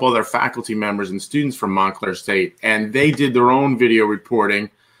by a couple other faculty members and students from Montclair State, and they did their own video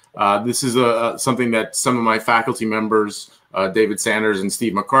reporting. This is something that some of my faculty members, David Sanders and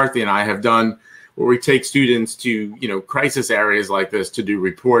Steve McCarthy, and I have done, where we take students to crisis areas like this to do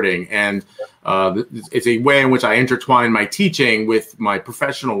reporting. And it's a way in which I intertwine my teaching with my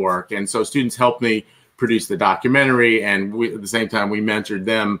professional work. And so students help me produce the documentary, and at the same time we mentored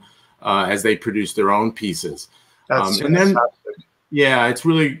them as they produce their own pieces. And then, yeah, it's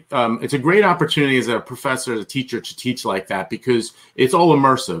really it's a great opportunity as a professor, as a teacher, to teach like that, because it's all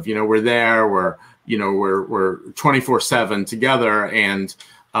immersive. We're there, we're 24/7 together, and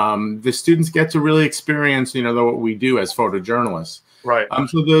the students get to really experience what we do as photojournalists. Right.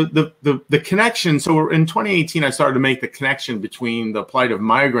 So the connection. So in 2018, I started to make the connection between the plight of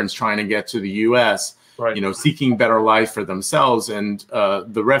migrants trying to get to the U.S., right, you know, seeking better life for themselves, and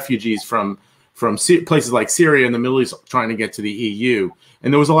the refugees from places like Syria and the Middle East trying to get to the EU.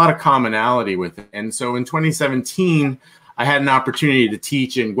 And there was a lot of commonality with it. And so in 2017, I had an opportunity to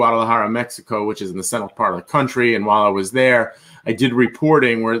teach in Guadalajara, Mexico, which is in the central part of the country. And while I was there, I did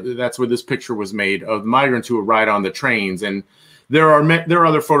reporting that's where this picture was made of migrants who would ride on the trains. And there are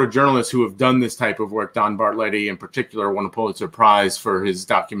other photojournalists who have done this type of work. Don Bartletti, in particular, won a Pulitzer Prize for his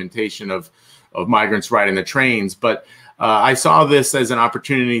documentation of migrants riding the trains. But I saw this as an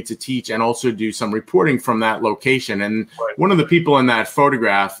opportunity to teach and also do some reporting from that location. And one of the people in that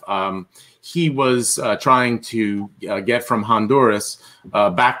photograph, he was trying to get from Honduras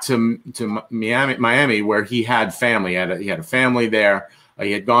back to Miami, where he had family. He had a family there.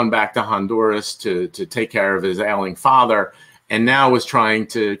 He had gone back to Honduras to take care of his ailing father, and now was trying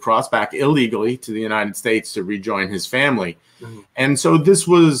to cross back illegally to the United States to rejoin his family. Mm-hmm. And so this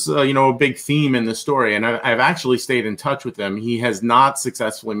was, you know, a big theme in the story. And I've actually stayed in touch with him. He has not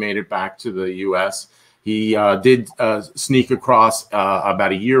successfully made it back to the U.S. He did sneak across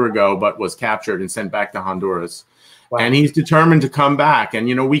about a year ago, but was captured and sent back to Honduras. Wow. And he's determined to come back. And,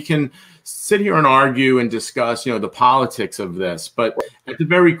 you know, we can sit here and argue and discuss, you know, the politics of this. But at the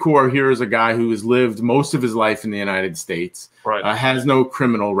very core, here is a guy who has lived most of his life in the United States, has no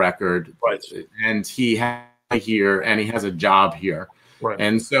criminal record, and he has here and he has a job here.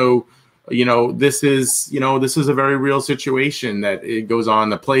 And so, you know, this is a very real situation that it goes on,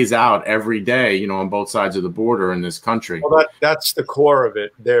 that plays out every day, you know, on both sides of the border in this country. Well, that's the core of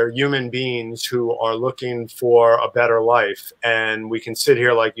it. They're human beings who are looking for a better life. And we can sit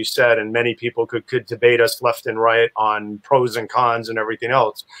here, like you said, and many people could debate us left and right on pros and cons and everything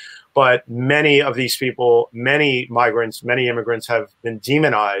else. But many of these people, many migrants, many immigrants have been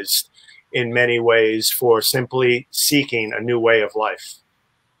demonized in many ways for simply seeking a new way of life.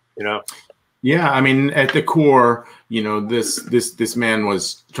 You know? Yeah, I mean, at the core, you know, this man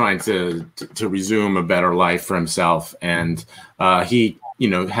was trying to resume a better life for himself, and he, you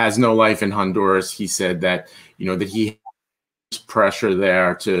know, has no life in Honduras. He said that, you know, that he has pressure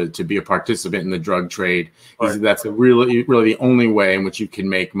there to be a participant in the drug trade. He said that's really the only way in which you can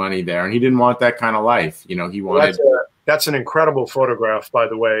make money there, and he didn't want that kind of life. You know, he wanted. That's an incredible photograph, by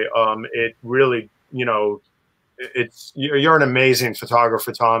the way. It really, you know. You're an amazing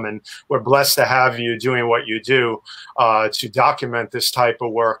photographer, Tom, and we're blessed to have you doing what you do to document this type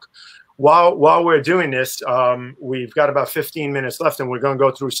of work. While we're doing this, we've got about 15 minutes left, and we're going to go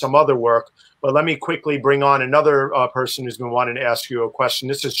through some other work. But let me quickly bring on another person who's been wanting to ask you a question.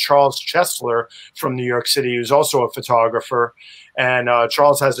 This is Charles Chesler from New York City, who's also a photographer. And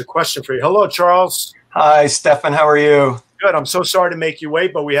Charles has a question for you. Hello, Charles. Hi, Stefan. How are you? Good. I'm so sorry to make you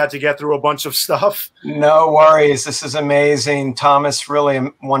wait, but we had to get through a bunch of stuff. No worries. This is amazing. Thomas,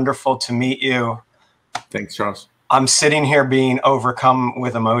 really wonderful to meet you. Thanks, Charles. I'm sitting here being overcome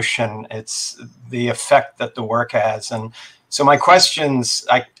with emotion. It's the effect that the work has. And so my questions,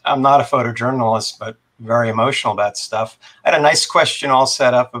 I'm not a photojournalist, but very emotional about stuff. I had a nice question all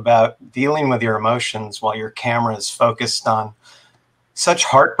set up about dealing with your emotions while your camera is focused on such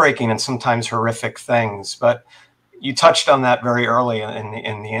heartbreaking and sometimes horrific things. But you touched on that very early in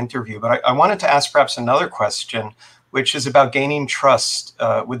the interview, but I wanted to ask perhaps another question, which is about gaining trust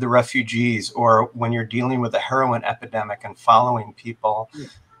with the refugees, or when you're dealing with a heroin epidemic and following people,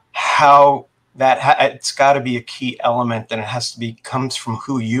 how it's got to be a key element, and it has to comes from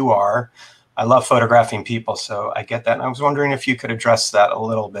who you are. I love photographing people, so I get that. And I was wondering if you could address that a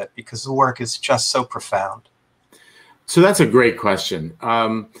little bit, because the work is just so profound. So that's a great question.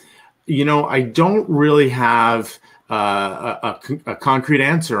 You know, I don't really have a concrete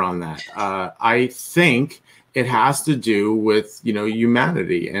answer on that. I think it has to do with, you know,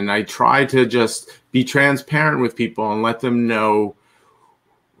 humanity. And I try to just be transparent with people and let them know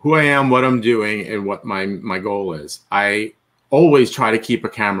who I am, what I'm doing, and what my goal is. I always try to keep a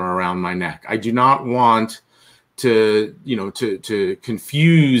camera around my neck. I do not want to, you know, to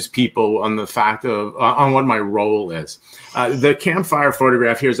confuse people on the fact of on what my role is. The campfire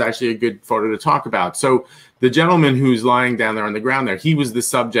photograph here is actually a good photo to talk about. So the gentleman who's lying down there on the ground there, he was the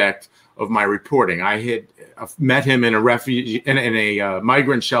subject of my reporting. I had met him in a refugee in a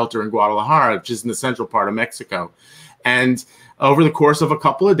migrant shelter in Guadalajara, which is in the central part of Mexico. And over the course of a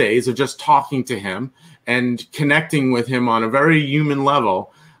couple of days of just talking to him and connecting with him on a very human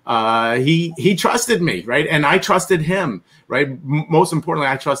level, he trusted me, right? And I trusted him, right? Most importantly,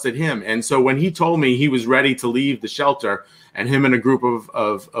 I trusted him. And so when he told me he was ready to leave the shelter, and him and a group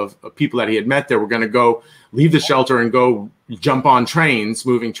of people that he had met there were going to go leave the shelter and go jump on trains,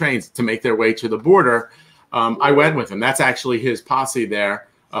 moving trains, to make their way to the border, I went with him. That's actually his posse there.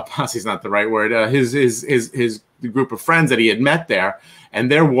 Posse's not the right word. His group of friends that he had met there, and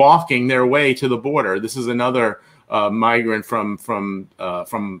they're walking their way to the border. This is another migrant from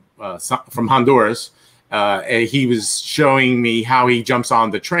Honduras. He was showing me how he jumps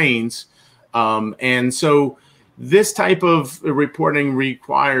on the trains, and so this type of reporting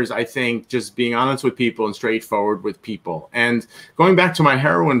requires, I think, just being honest with people and straightforward with people. And going back to my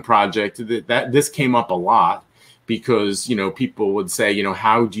heroin project, that this came up a lot, because, you know, people would say, you know,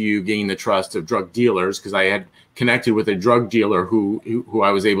 how do you gain the trust of drug dealers? Because I had connected with a drug dealer who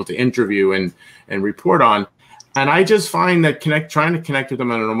I was able to interview and report on. And I just find that trying to connect with them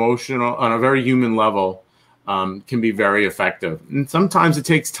on an emotional, on a very human level, can be very effective. And sometimes it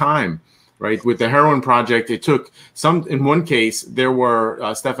takes time. Right, with the heroin project, it took in one case, there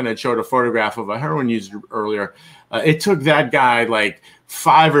were, Stefan had showed a photograph of a heroin user earlier. It took that guy like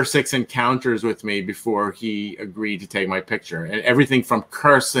 5 or 6 encounters with me before he agreed to take my picture, and everything from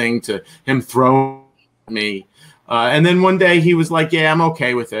cursing to him throwing at me. And then one day he was like, yeah, I'm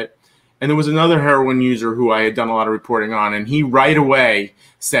okay with it. And there was another heroin user who I had done a lot of reporting on, and he right away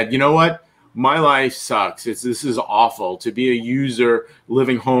said, you know what? My life sucks. This is awful. To be a user,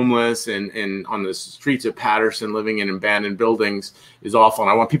 living homeless and on the streets of Patterson, living in abandoned buildings is awful.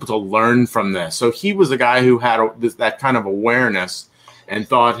 And I want people to learn from this. So he was a guy who had that kind of awareness, and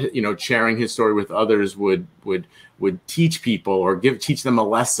thought, you know, sharing his story with others would teach people or teach them a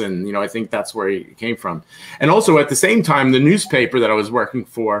lesson. You know, I think that's where he came from. And also at the same time, the newspaper that I was working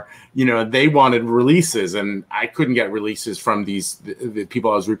for, you know, they wanted releases, and I couldn't get releases from the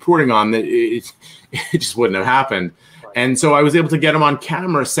people I was reporting on. It just wouldn't have happened. And so I was able to get them on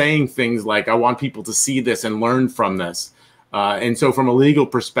camera saying things like, I want people to see this and learn from this. And so from a legal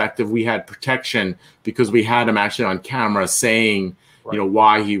perspective, we had protection because we had him actually on camera saying, you know,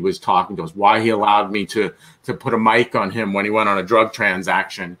 why he was talking to us, why he allowed me to put a mic on him when he went on a drug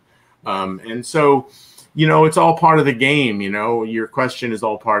transaction. And so, you know, it's all part of the game. You know, your question is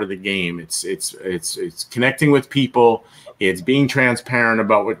all part of the game. It's connecting with people. It's being transparent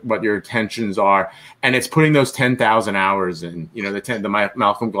about what your intentions are, and it's putting those 10,000 hours in. You know, the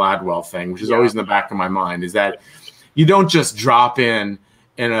Malcolm Gladwell thing, which is always in the back of my mind, is that you don't just drop in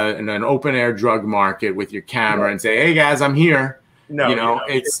an open air drug market with your camera and say, "Hey guys, I'm here." No, you know,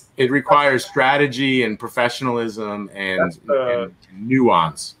 it requires strategy and professionalism and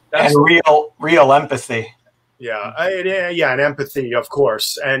nuance and real empathy. Yeah, and empathy, of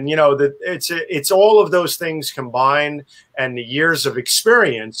course, and you know that it's all of those things combined, and the years of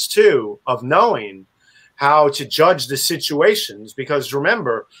experience too of knowing how to judge the situations. Because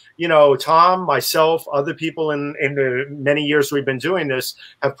remember, you know, Tom, myself, other people in the many years we've been doing this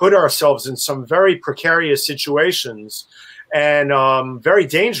have put ourselves in some very precarious situations. And very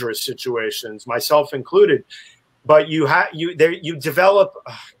dangerous situations, myself included. But you develop.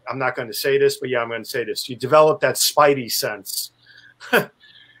 I'm not going to say this, but yeah, I'm going to say this. You develop that spidey sense.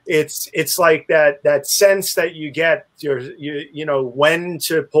 It's like that sense that you get. You know when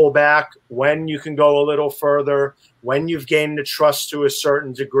to pull back, when you can go a little further, when you've gained the trust to a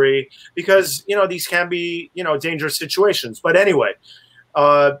certain degree, because you know these can be dangerous situations. But anyway,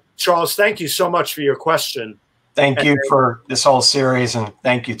 Charles, thank you so much for your question. Thank you for this whole series, and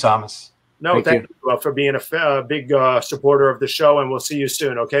thank you, Thomas. No, thank you for being a big supporter of the show, and we'll see you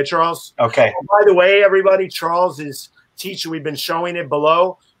soon. Okay, Charles? Okay. Oh, by the way, everybody, Charles is teaching. We've been showing it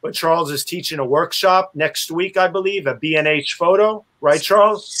below, but Charles is teaching a workshop next week, I believe, at B&H Photo. Right,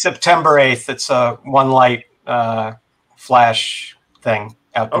 Charles? September 8th. It's a one light flash thing.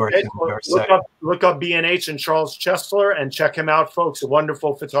 Outdoor. Okay, look up B&H and Charles Chesler and check him out, folks. A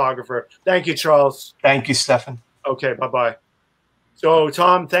wonderful photographer. Thank you, Charles. Thank you, Stefan. Okay, bye-bye. So,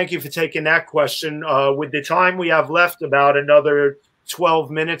 Tom, thank you for taking that question. With the time we have left, about another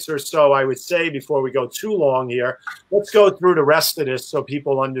 12 minutes or so, I would say, before we go too long here, let's go through the rest of this so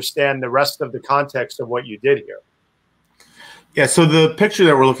people understand the rest of the context of what you did here. Yeah, so the picture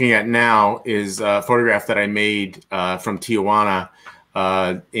that we're looking at now is a photograph that I made from Tijuana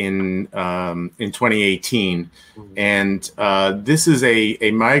in 2018, and this is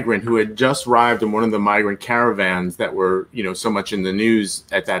a migrant who had just arrived in one of the migrant caravans that were so much in the news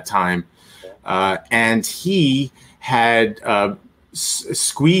at that time, and he had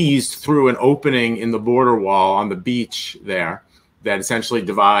squeezed through an opening in the border wall on the beach there that essentially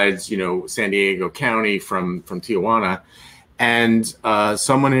divides San Diego County from Tijuana. and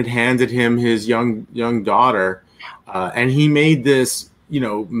someone had handed him his young daughter, and he made this, you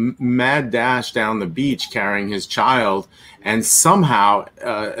know, mad dash down the beach carrying his child, and somehow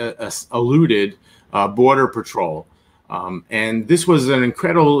eluded Border Patrol. And this was an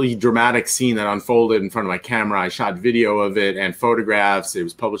incredibly dramatic scene that unfolded in front of my camera. I shot video of it and photographs. It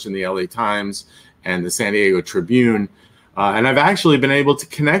was published in the LA Times and the San Diego Tribune. And I've actually been able to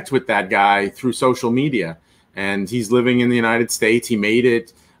connect with that guy through social media. And he's living in the United States. He made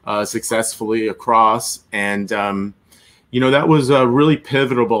it successfully across. And, you know, that was a really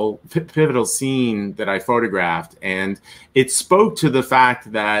pivotal scene that I photographed. And it spoke to the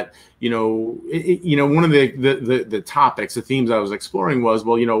fact that, you know, one of the topics, the themes I was exploring was,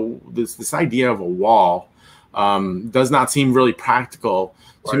 well, you know, this idea of a wall does not seem really practical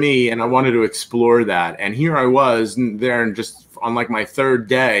to me, and I wanted to explore that. And here I was there, and just on like my third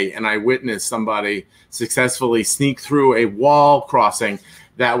day, and I witnessed somebody successfully sneak through a wall crossing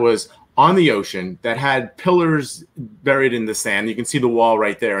that was on the ocean, that had pillars buried in the sand. You can see the wall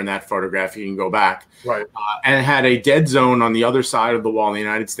right there in that photograph. You can go back. Right. And it had a dead zone on the other side of the wall, on the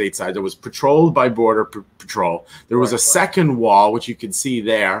United States side, that was patrolled by Border Patrol. There was a second wall, which you can see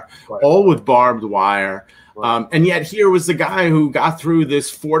there, all with barbed wire. And yet here was the guy who got through this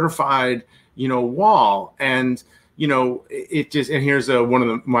fortified, you know, wall. And, you know, it just, and here's one of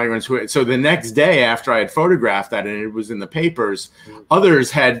the migrants who, so the next day after I had photographed that and it was in the papers, others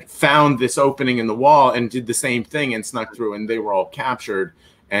had found this opening in the wall and did the same thing and snuck through, and they were all captured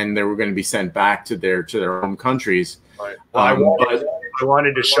and they were going to be sent back to their home countries. Right. Well, I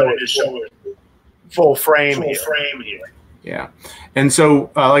wanted to show it full frame here. Yeah. And so,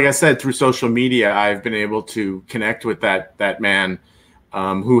 like I said, through social media, I've been able to connect with that man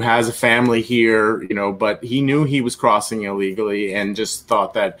who has a family here, you know, but he knew he was crossing illegally and just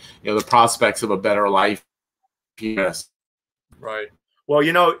thought that, you know, the prospects of a better life. Yes. Right. Well,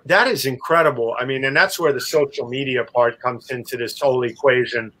 you know, that is incredible. I mean, and that's where the social media part comes into this whole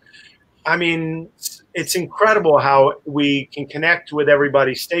equation. I mean, it's incredible how we can connect with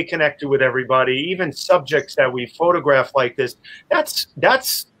everybody, stay connected with everybody, even subjects that we photograph like this. That's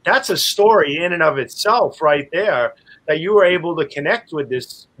a story in and of itself right there, that you were able to connect with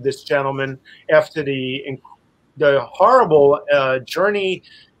this gentleman after the horrible journey.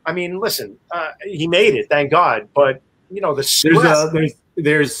 I mean, listen, he made it, thank God. But, you know, the stress.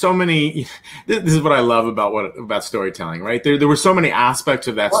 There's so many. This is what I love about storytelling, right? There were so many aspects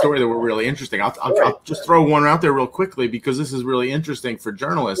of that story that were really interesting. I'll just throw one out there real quickly, because this is really interesting for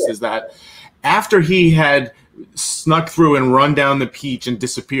journalists. Is that after he had snuck through and run down the beach and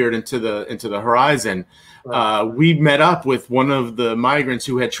disappeared into the horizon, we met up with one of the migrants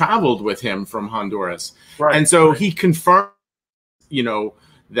who had traveled with him from Honduras, and so he confirmed, you know,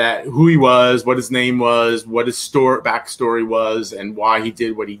 that who he was, what his name was, what his backstory was, and why he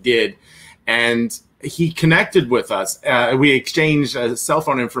did what he did. And he connected with us. We exchanged cell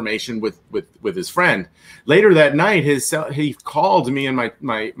phone information with his friend. Later that night, he called me and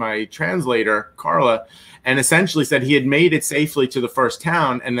my translator, Carla, and essentially said he had made it safely to the first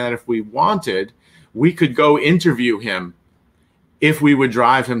town, and that if we wanted, we could go interview him if we would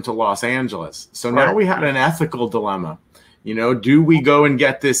drive him to Los Angeles. So now we had an ethical dilemma. You know, do we go and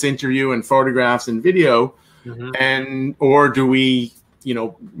get this interview and photographs and video, or do we, you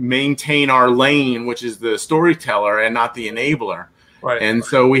know, maintain our lane, which is the storyteller and not the enabler? Right. And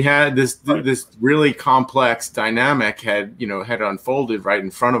so we had this really complex dynamic had unfolded right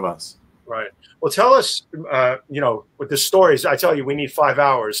in front of us. Right. Well, tell us, you know, with the stories. I tell you, we need 5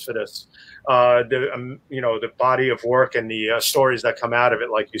 hours for this. You know, the body of work and the stories that come out of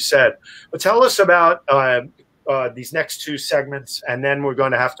it, like you said. But tell us about these next two segments, and then we're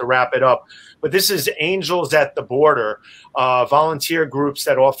going to have to wrap it up. But this is Angels at the Border, volunteer groups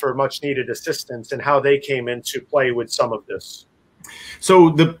that offer much needed assistance, and how they came into play with some of this.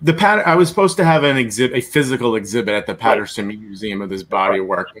 So I was supposed to have a physical exhibit at the Patterson Museum of this body of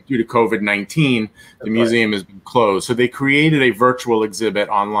work. But due to COVID-19, the museum has been closed. So they created a virtual exhibit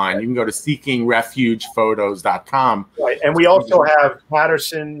online. You can go to seekingrefugePhotos.com. Right, and we also have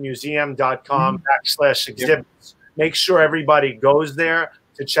pattersonmuseum.com/exhibits. Make sure everybody goes there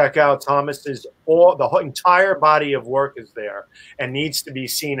to check out Thomas's. The whole entire body of work is there and needs to be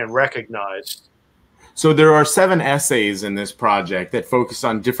seen and recognized. So there are 7 essays in this project that focus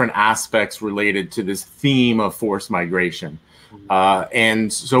on different aspects related to this theme of forced migration.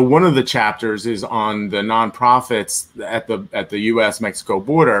 And so one of the chapters is on the nonprofits at the U.S.-Mexico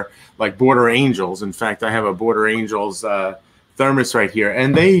border, like Border Angels. In fact, I have a Border Angels thermos right here,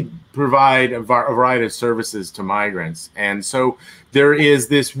 and they provide a variety of services to migrants. And so there is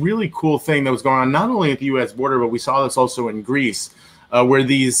this really cool thing that was going on not only at the U.S. border, but we saw this also in Greece, where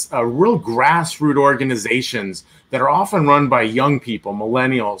these real grassroots organizations that are often run by young people,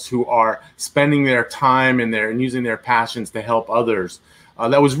 millennials, who are spending their time and using their passions to help others.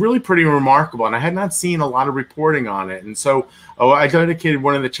 That was really pretty remarkable, and I had not seen a lot of reporting on it. And so I dedicated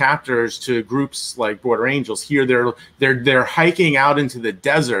one of the chapters to groups like Border Angels. Here they're hiking out into the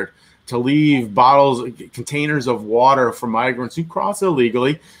desert to leave containers of water for migrants who cross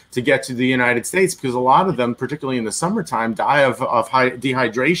illegally to get to the United States, because a lot of them, particularly in the summertime, die of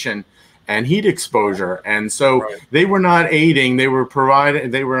dehydration and heat exposure. And so they were not aiding, they were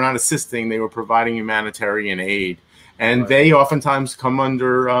not assisting, they were providing humanitarian aid. And they oftentimes come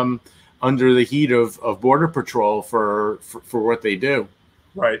under the heat of Border Patrol for what they do.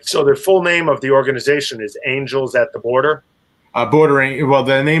 Right. So the full name of the organization is Angels at the Border? Well,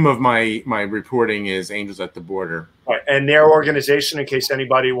 the name of my reporting is Angels at the Border. Right. And their organization, in case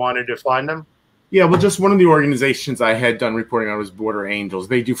anybody wanted to find them? Yeah, well, just one of the organizations I had done reporting on was Border Angels.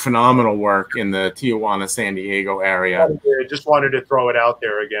 They do phenomenal work in the Tijuana, San Diego area. I just wanted to throw it out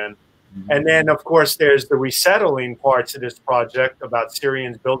there again. And then, of course, there's the resettling parts of this project about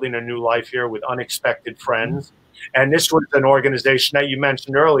Syrians building a new life here with unexpected friends. And this was an organization that you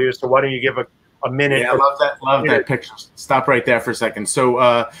mentioned earlier, so why don't you give a minute? Yeah, I love that picture. Stop right there for a second.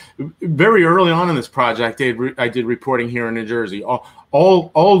 So very early on in this project, I did reporting here in New Jersey. All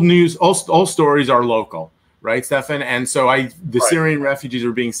stories are local, right, Stefan? And so the Syrian refugees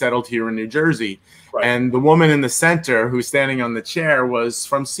are being settled here in New Jersey. And the woman in the center who's standing on the chair was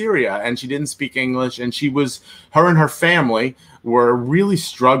from Syria, and she didn't speak English, and her and her family were really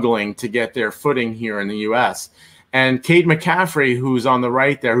struggling to get their footing here in the U.S. And Kate McCaffrey, who's on the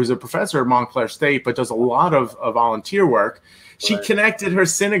right there, who's a professor at Montclair State, but does a lot of volunteer work, she connected her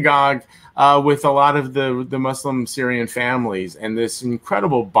synagogue with a lot of the Muslim Syrian families, and this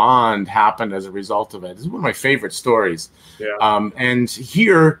incredible bond happened as a result of it. This is one of my favorite stories. Yeah. And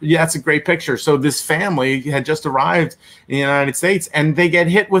here, that's a great picture. So this family had just arrived in the United States, and they get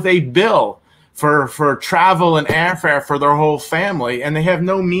hit with a bill for travel and airfare for their whole family, and they have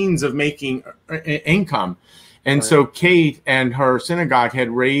no means of making income. And so Kate and her synagogue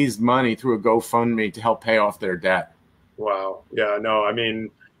had raised money through a GoFundMe to help pay off their debt. Wow. Yeah, no, I mean,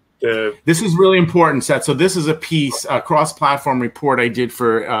 this is really important, Seth. So this is a piece, a cross-platform report I did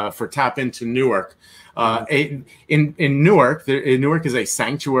for Tap Into Newark. In Newark, Newark is a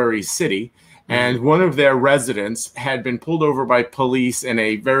sanctuary city, and one of their residents had been pulled over by police in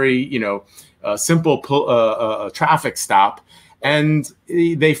a very, simple traffic stop. And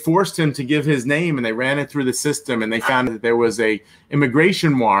they forced him to give his name, and they ran it through the system, and they found that there was a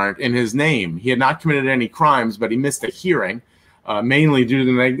immigration warrant in his name. He had not committed any crimes, but he missed a hearing, mainly due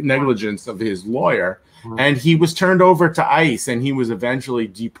to the negligence of his lawyer. And he was turned over to ICE, and he was eventually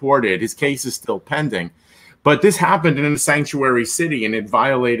deported. His case is still pending. But this happened in a sanctuary city, and it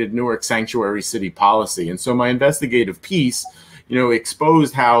violated Newark sanctuary city policy. And so my investigative piece,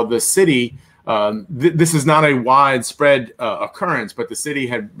 exposed how the city, this is not a widespread occurrence, but the city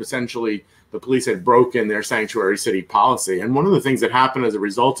had essentially, the police had broken their sanctuary city policy. And one of the things that happened as a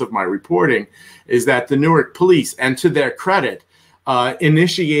result of my reporting is that the Newark police, and to their credit,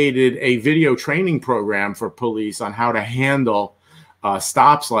 initiated a video training program for police on how to handle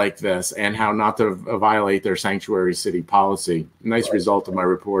stops like this and how not to violate their sanctuary city policy. Nice result of my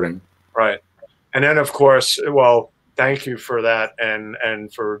reporting. Right. And then, of course, well, thank you for that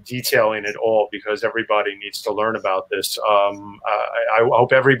and for detailing it all, because everybody needs to learn about this. I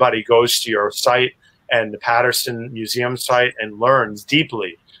hope everybody goes to your site and the Patterson Museum site and learns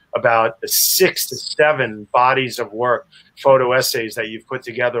deeply about the 6 to 7 bodies of work, photo essays that you've put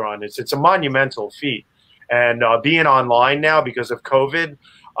together on this. It's a monumental feat. And being online now because of COVID,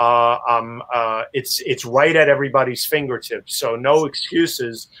 it's right at everybody's fingertips. So no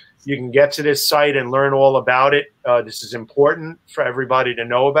excuses. You can get to this site and learn all about it. This is important for everybody to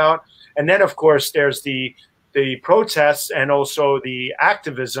know about. And then, of course, there's the protests and also the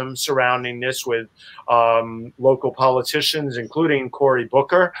activism surrounding this with local politicians, including Cory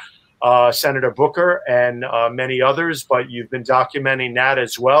Booker, Senator Booker, and many others. But you've been documenting that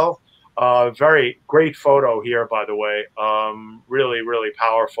as well. Very great photo here, by the way. Really, really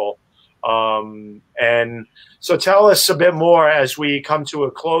powerful. And so tell us a bit more as we come to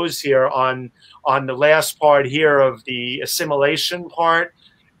a close here on the last part here of the assimilation part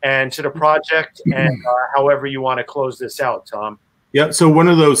and to the project, and however you want to close this out, Tom. Yeah, so one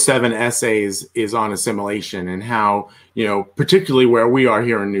of those 7 essays is on assimilation and how, particularly where we are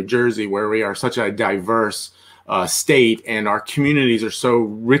here in New Jersey, where we are such a diverse state, and our communities are so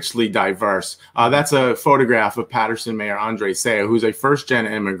richly diverse. That's a photograph of Paterson Mayor Andre Saya, who's a first-gen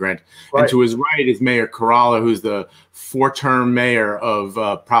immigrant. Right. And to his right is Mayor Kerala, who's the 4-term mayor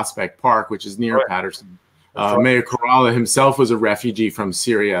of Prospect Park, which is near Paterson. Mayor Kerala himself was a refugee from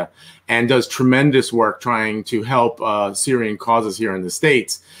Syria and does tremendous work trying to help Syrian causes here in the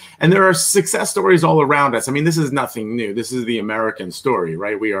States. And there are success stories all around us. I mean, this is nothing new. This is the American story,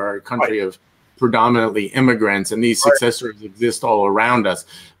 right? We are a country of predominantly immigrants, and these success stories exist all around us.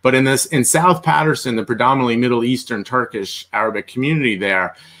 But in South Paterson, the predominantly Middle Eastern, Turkish, Arabic community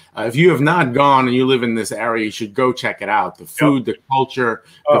there, if you have not gone and you live in this area, you should go check it out. The food, the culture,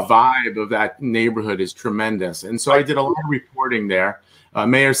 the vibe of that neighborhood is tremendous. And so I did a lot of reporting there.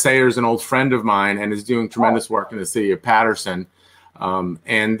 Mayor Sayer is an old friend of mine and is doing tremendous work in the city of Paterson.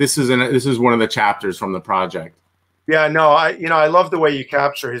 And this is one of the chapters from the project. Yeah, no, I love the way you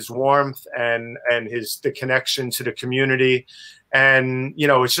capture his warmth and the connection to the community. And,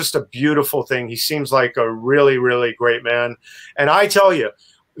 it's just a beautiful thing. He seems like a really, really great man. And I tell you,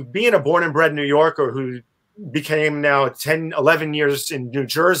 being a born and bred New Yorker who became now 10, 11 years in New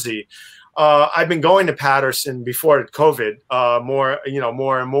Jersey, I've been going to Paterson before COVID more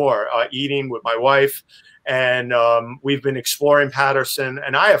and more, eating with my wife. And we've been exploring Paterson.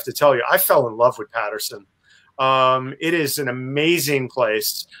 And I have to tell you, I fell in love with Paterson. It is an amazing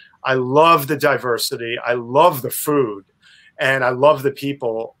place. I love the diversity. I love the food. And I love the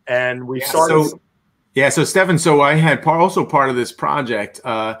people. And we've started... So Stefan, I had also part of this project.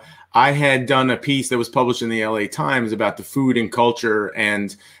 I had done a piece that was published in the LA Times about the food and culture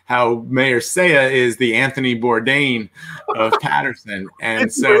and how Mayor Saya is the Anthony Bourdain of Paterson. And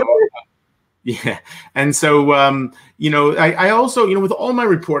so, I also, with all my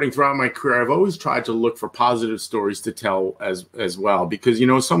reporting throughout my career, I've always tried to look for positive stories to tell as well, because,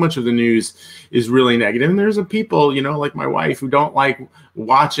 so much of the news is really negative. And there's people, like my wife, who don't like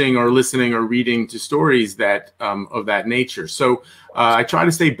watching or listening or reading to stories that of that nature. So I try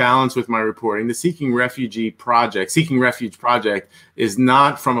to stay balanced with my reporting. The Seeking Refuge project is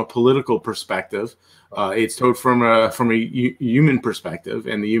not from a political perspective. It's told from a human perspective,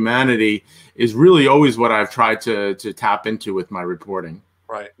 and the humanity is really always what I've tried to tap into with my reporting.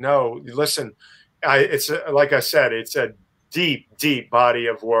 Right. No, listen, like I said, it's a deep, deep body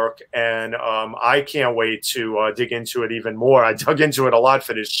of work, and I can't wait to dig into it even more. I dug into it a lot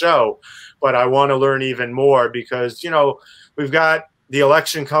for this show, but I want to learn even more because, we've got the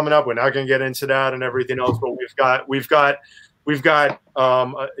election coming up. We're not going to get into that and everything else, but we've got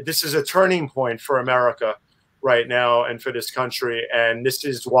this is a turning point for America right now and for this country. And this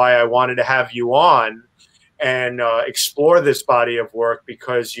is why I wanted to have you on and explore this body of work,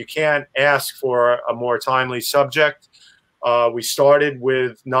 because you can't ask for a more timely subject. We started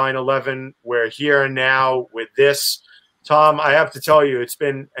with 9/11. We're here now with this. Tom, I have to tell you, it's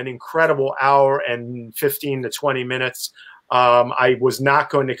been an incredible hour and 15 to 20 minutes. I was not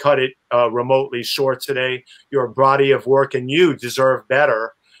going to cut it remotely short today. Your body of work, and you deserve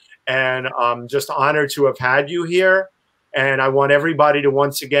better. And I'm just honored to have had you here. And I want everybody to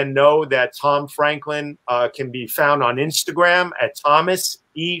once again know that Tom Franklin can be found on Instagram at Thomas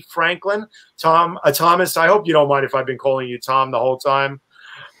E. Franklin. Thomas, I hope you don't mind if I've been calling you Tom the whole time.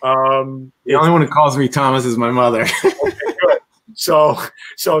 The only one who calls me Thomas is my mother. Okay, good. So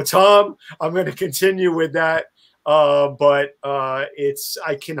Tom, I'm going to continue with that. I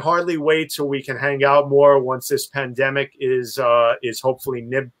can hardly wait till we can hang out more once this pandemic is hopefully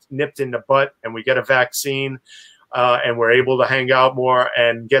nipped in the butt and we get a vaccine, and we're able to hang out more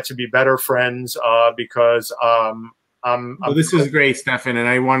and get to be better friends, because this is great, Stefan, and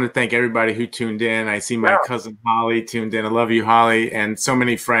I want to thank everybody who tuned in. I see my cousin Holly tuned in. I love you, Holly, and so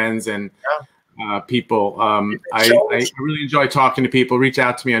many friends and people. I really enjoy talking to people. Reach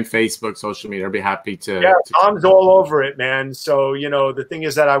out to me on Facebook, social media. I'll be happy to. Yeah, Tom's all over it, man. So, the thing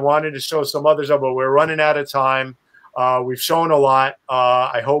is that I wanted to show some others up, but we're running out of time. We've shown a lot.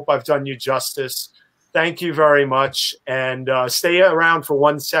 I hope I've done you justice. Thank you very much. And stay around for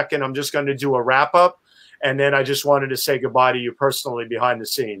 1 second. I'm just going to do a wrap up. And then I just wanted to say goodbye to you personally behind the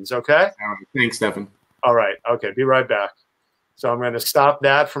scenes. Okay? Thanks, Stefan. All right. Okay. Be right back. So I'm going to stop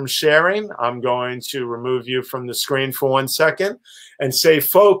that from sharing. I'm going to remove you from the screen for 1 second and say,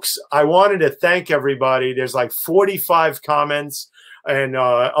 folks, I wanted to thank everybody. There's like 45 comments and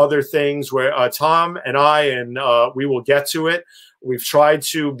other things where Tom and we will get to it. We've tried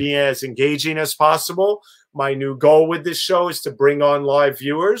to be as engaging as possible. My new goal with this show is to bring on live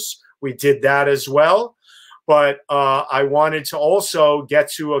viewers. We did that as well. But I wanted to also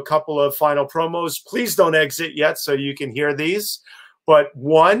get to a couple of final promos. Please don't exit yet so you can hear these. But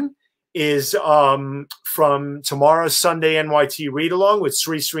one is from tomorrow's Sunday NYT Read Along with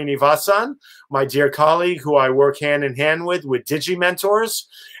Sri Srinivasan, my dear colleague who I work hand in hand with DigiMentors,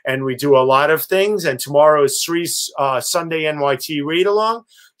 and we do a lot of things. And tomorrow is Sri's Sunday NYT Read Along.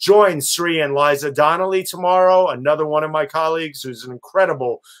 Join Sri and Liza Donnelly tomorrow, another one of my colleagues who's an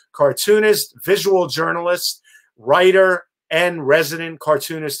incredible cartoonist, visual journalist, writer, and resident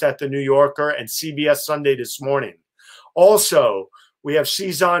cartoonist at The New Yorker and CBS Sunday This Morning. Also, we have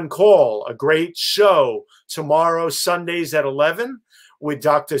She's on Call, a great show tomorrow, Sundays at 11, with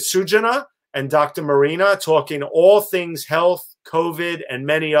Dr. Sujana and Dr. Marina talking all things health, COVID, and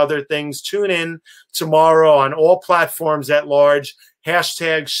many other things. Tune in tomorrow on all platforms at large.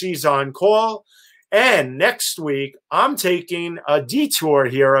 Hashtag She's on Call. And next week, I'm taking a detour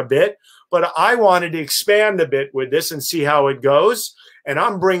here a bit, but I wanted to expand a bit with this and see how it goes. And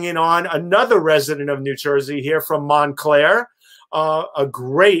I'm bringing on another resident of New Jersey here from Montclair, a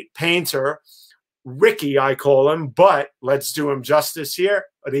great painter, Ricky, I call him, but let's do him justice here,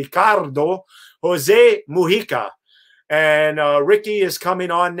 Ricardo Jose Mujica. And Ricky is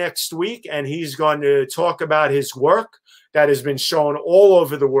coming on next week, and he's going to talk about his work that has been shown all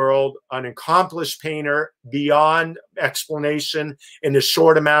over the world, an accomplished painter beyond explanation in the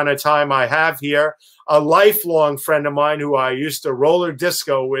short amount of time I have here, a lifelong friend of mine who I used to roller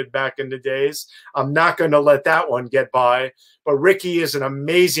disco with back in the days. I'm not going to let that one get by, but Ricky is an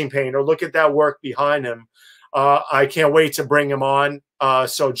amazing painter. Look at that work behind him. I can't wait to bring him on.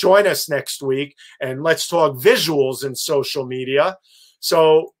 So join us next week, and let's talk visuals in social media.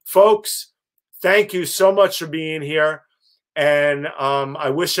 So, folks, thank you so much for being here. And I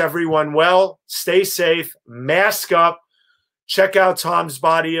wish everyone well. Stay safe, mask up, check out Tom's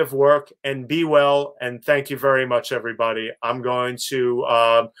body of work, and be well. And thank you very much, everybody. I'm going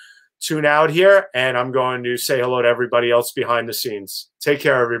to tune out here, and I'm going to say hello to everybody else behind the scenes. Take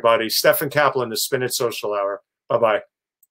care, everybody. Stefan Kaplan, the Spin It Social Hour. Bye-bye.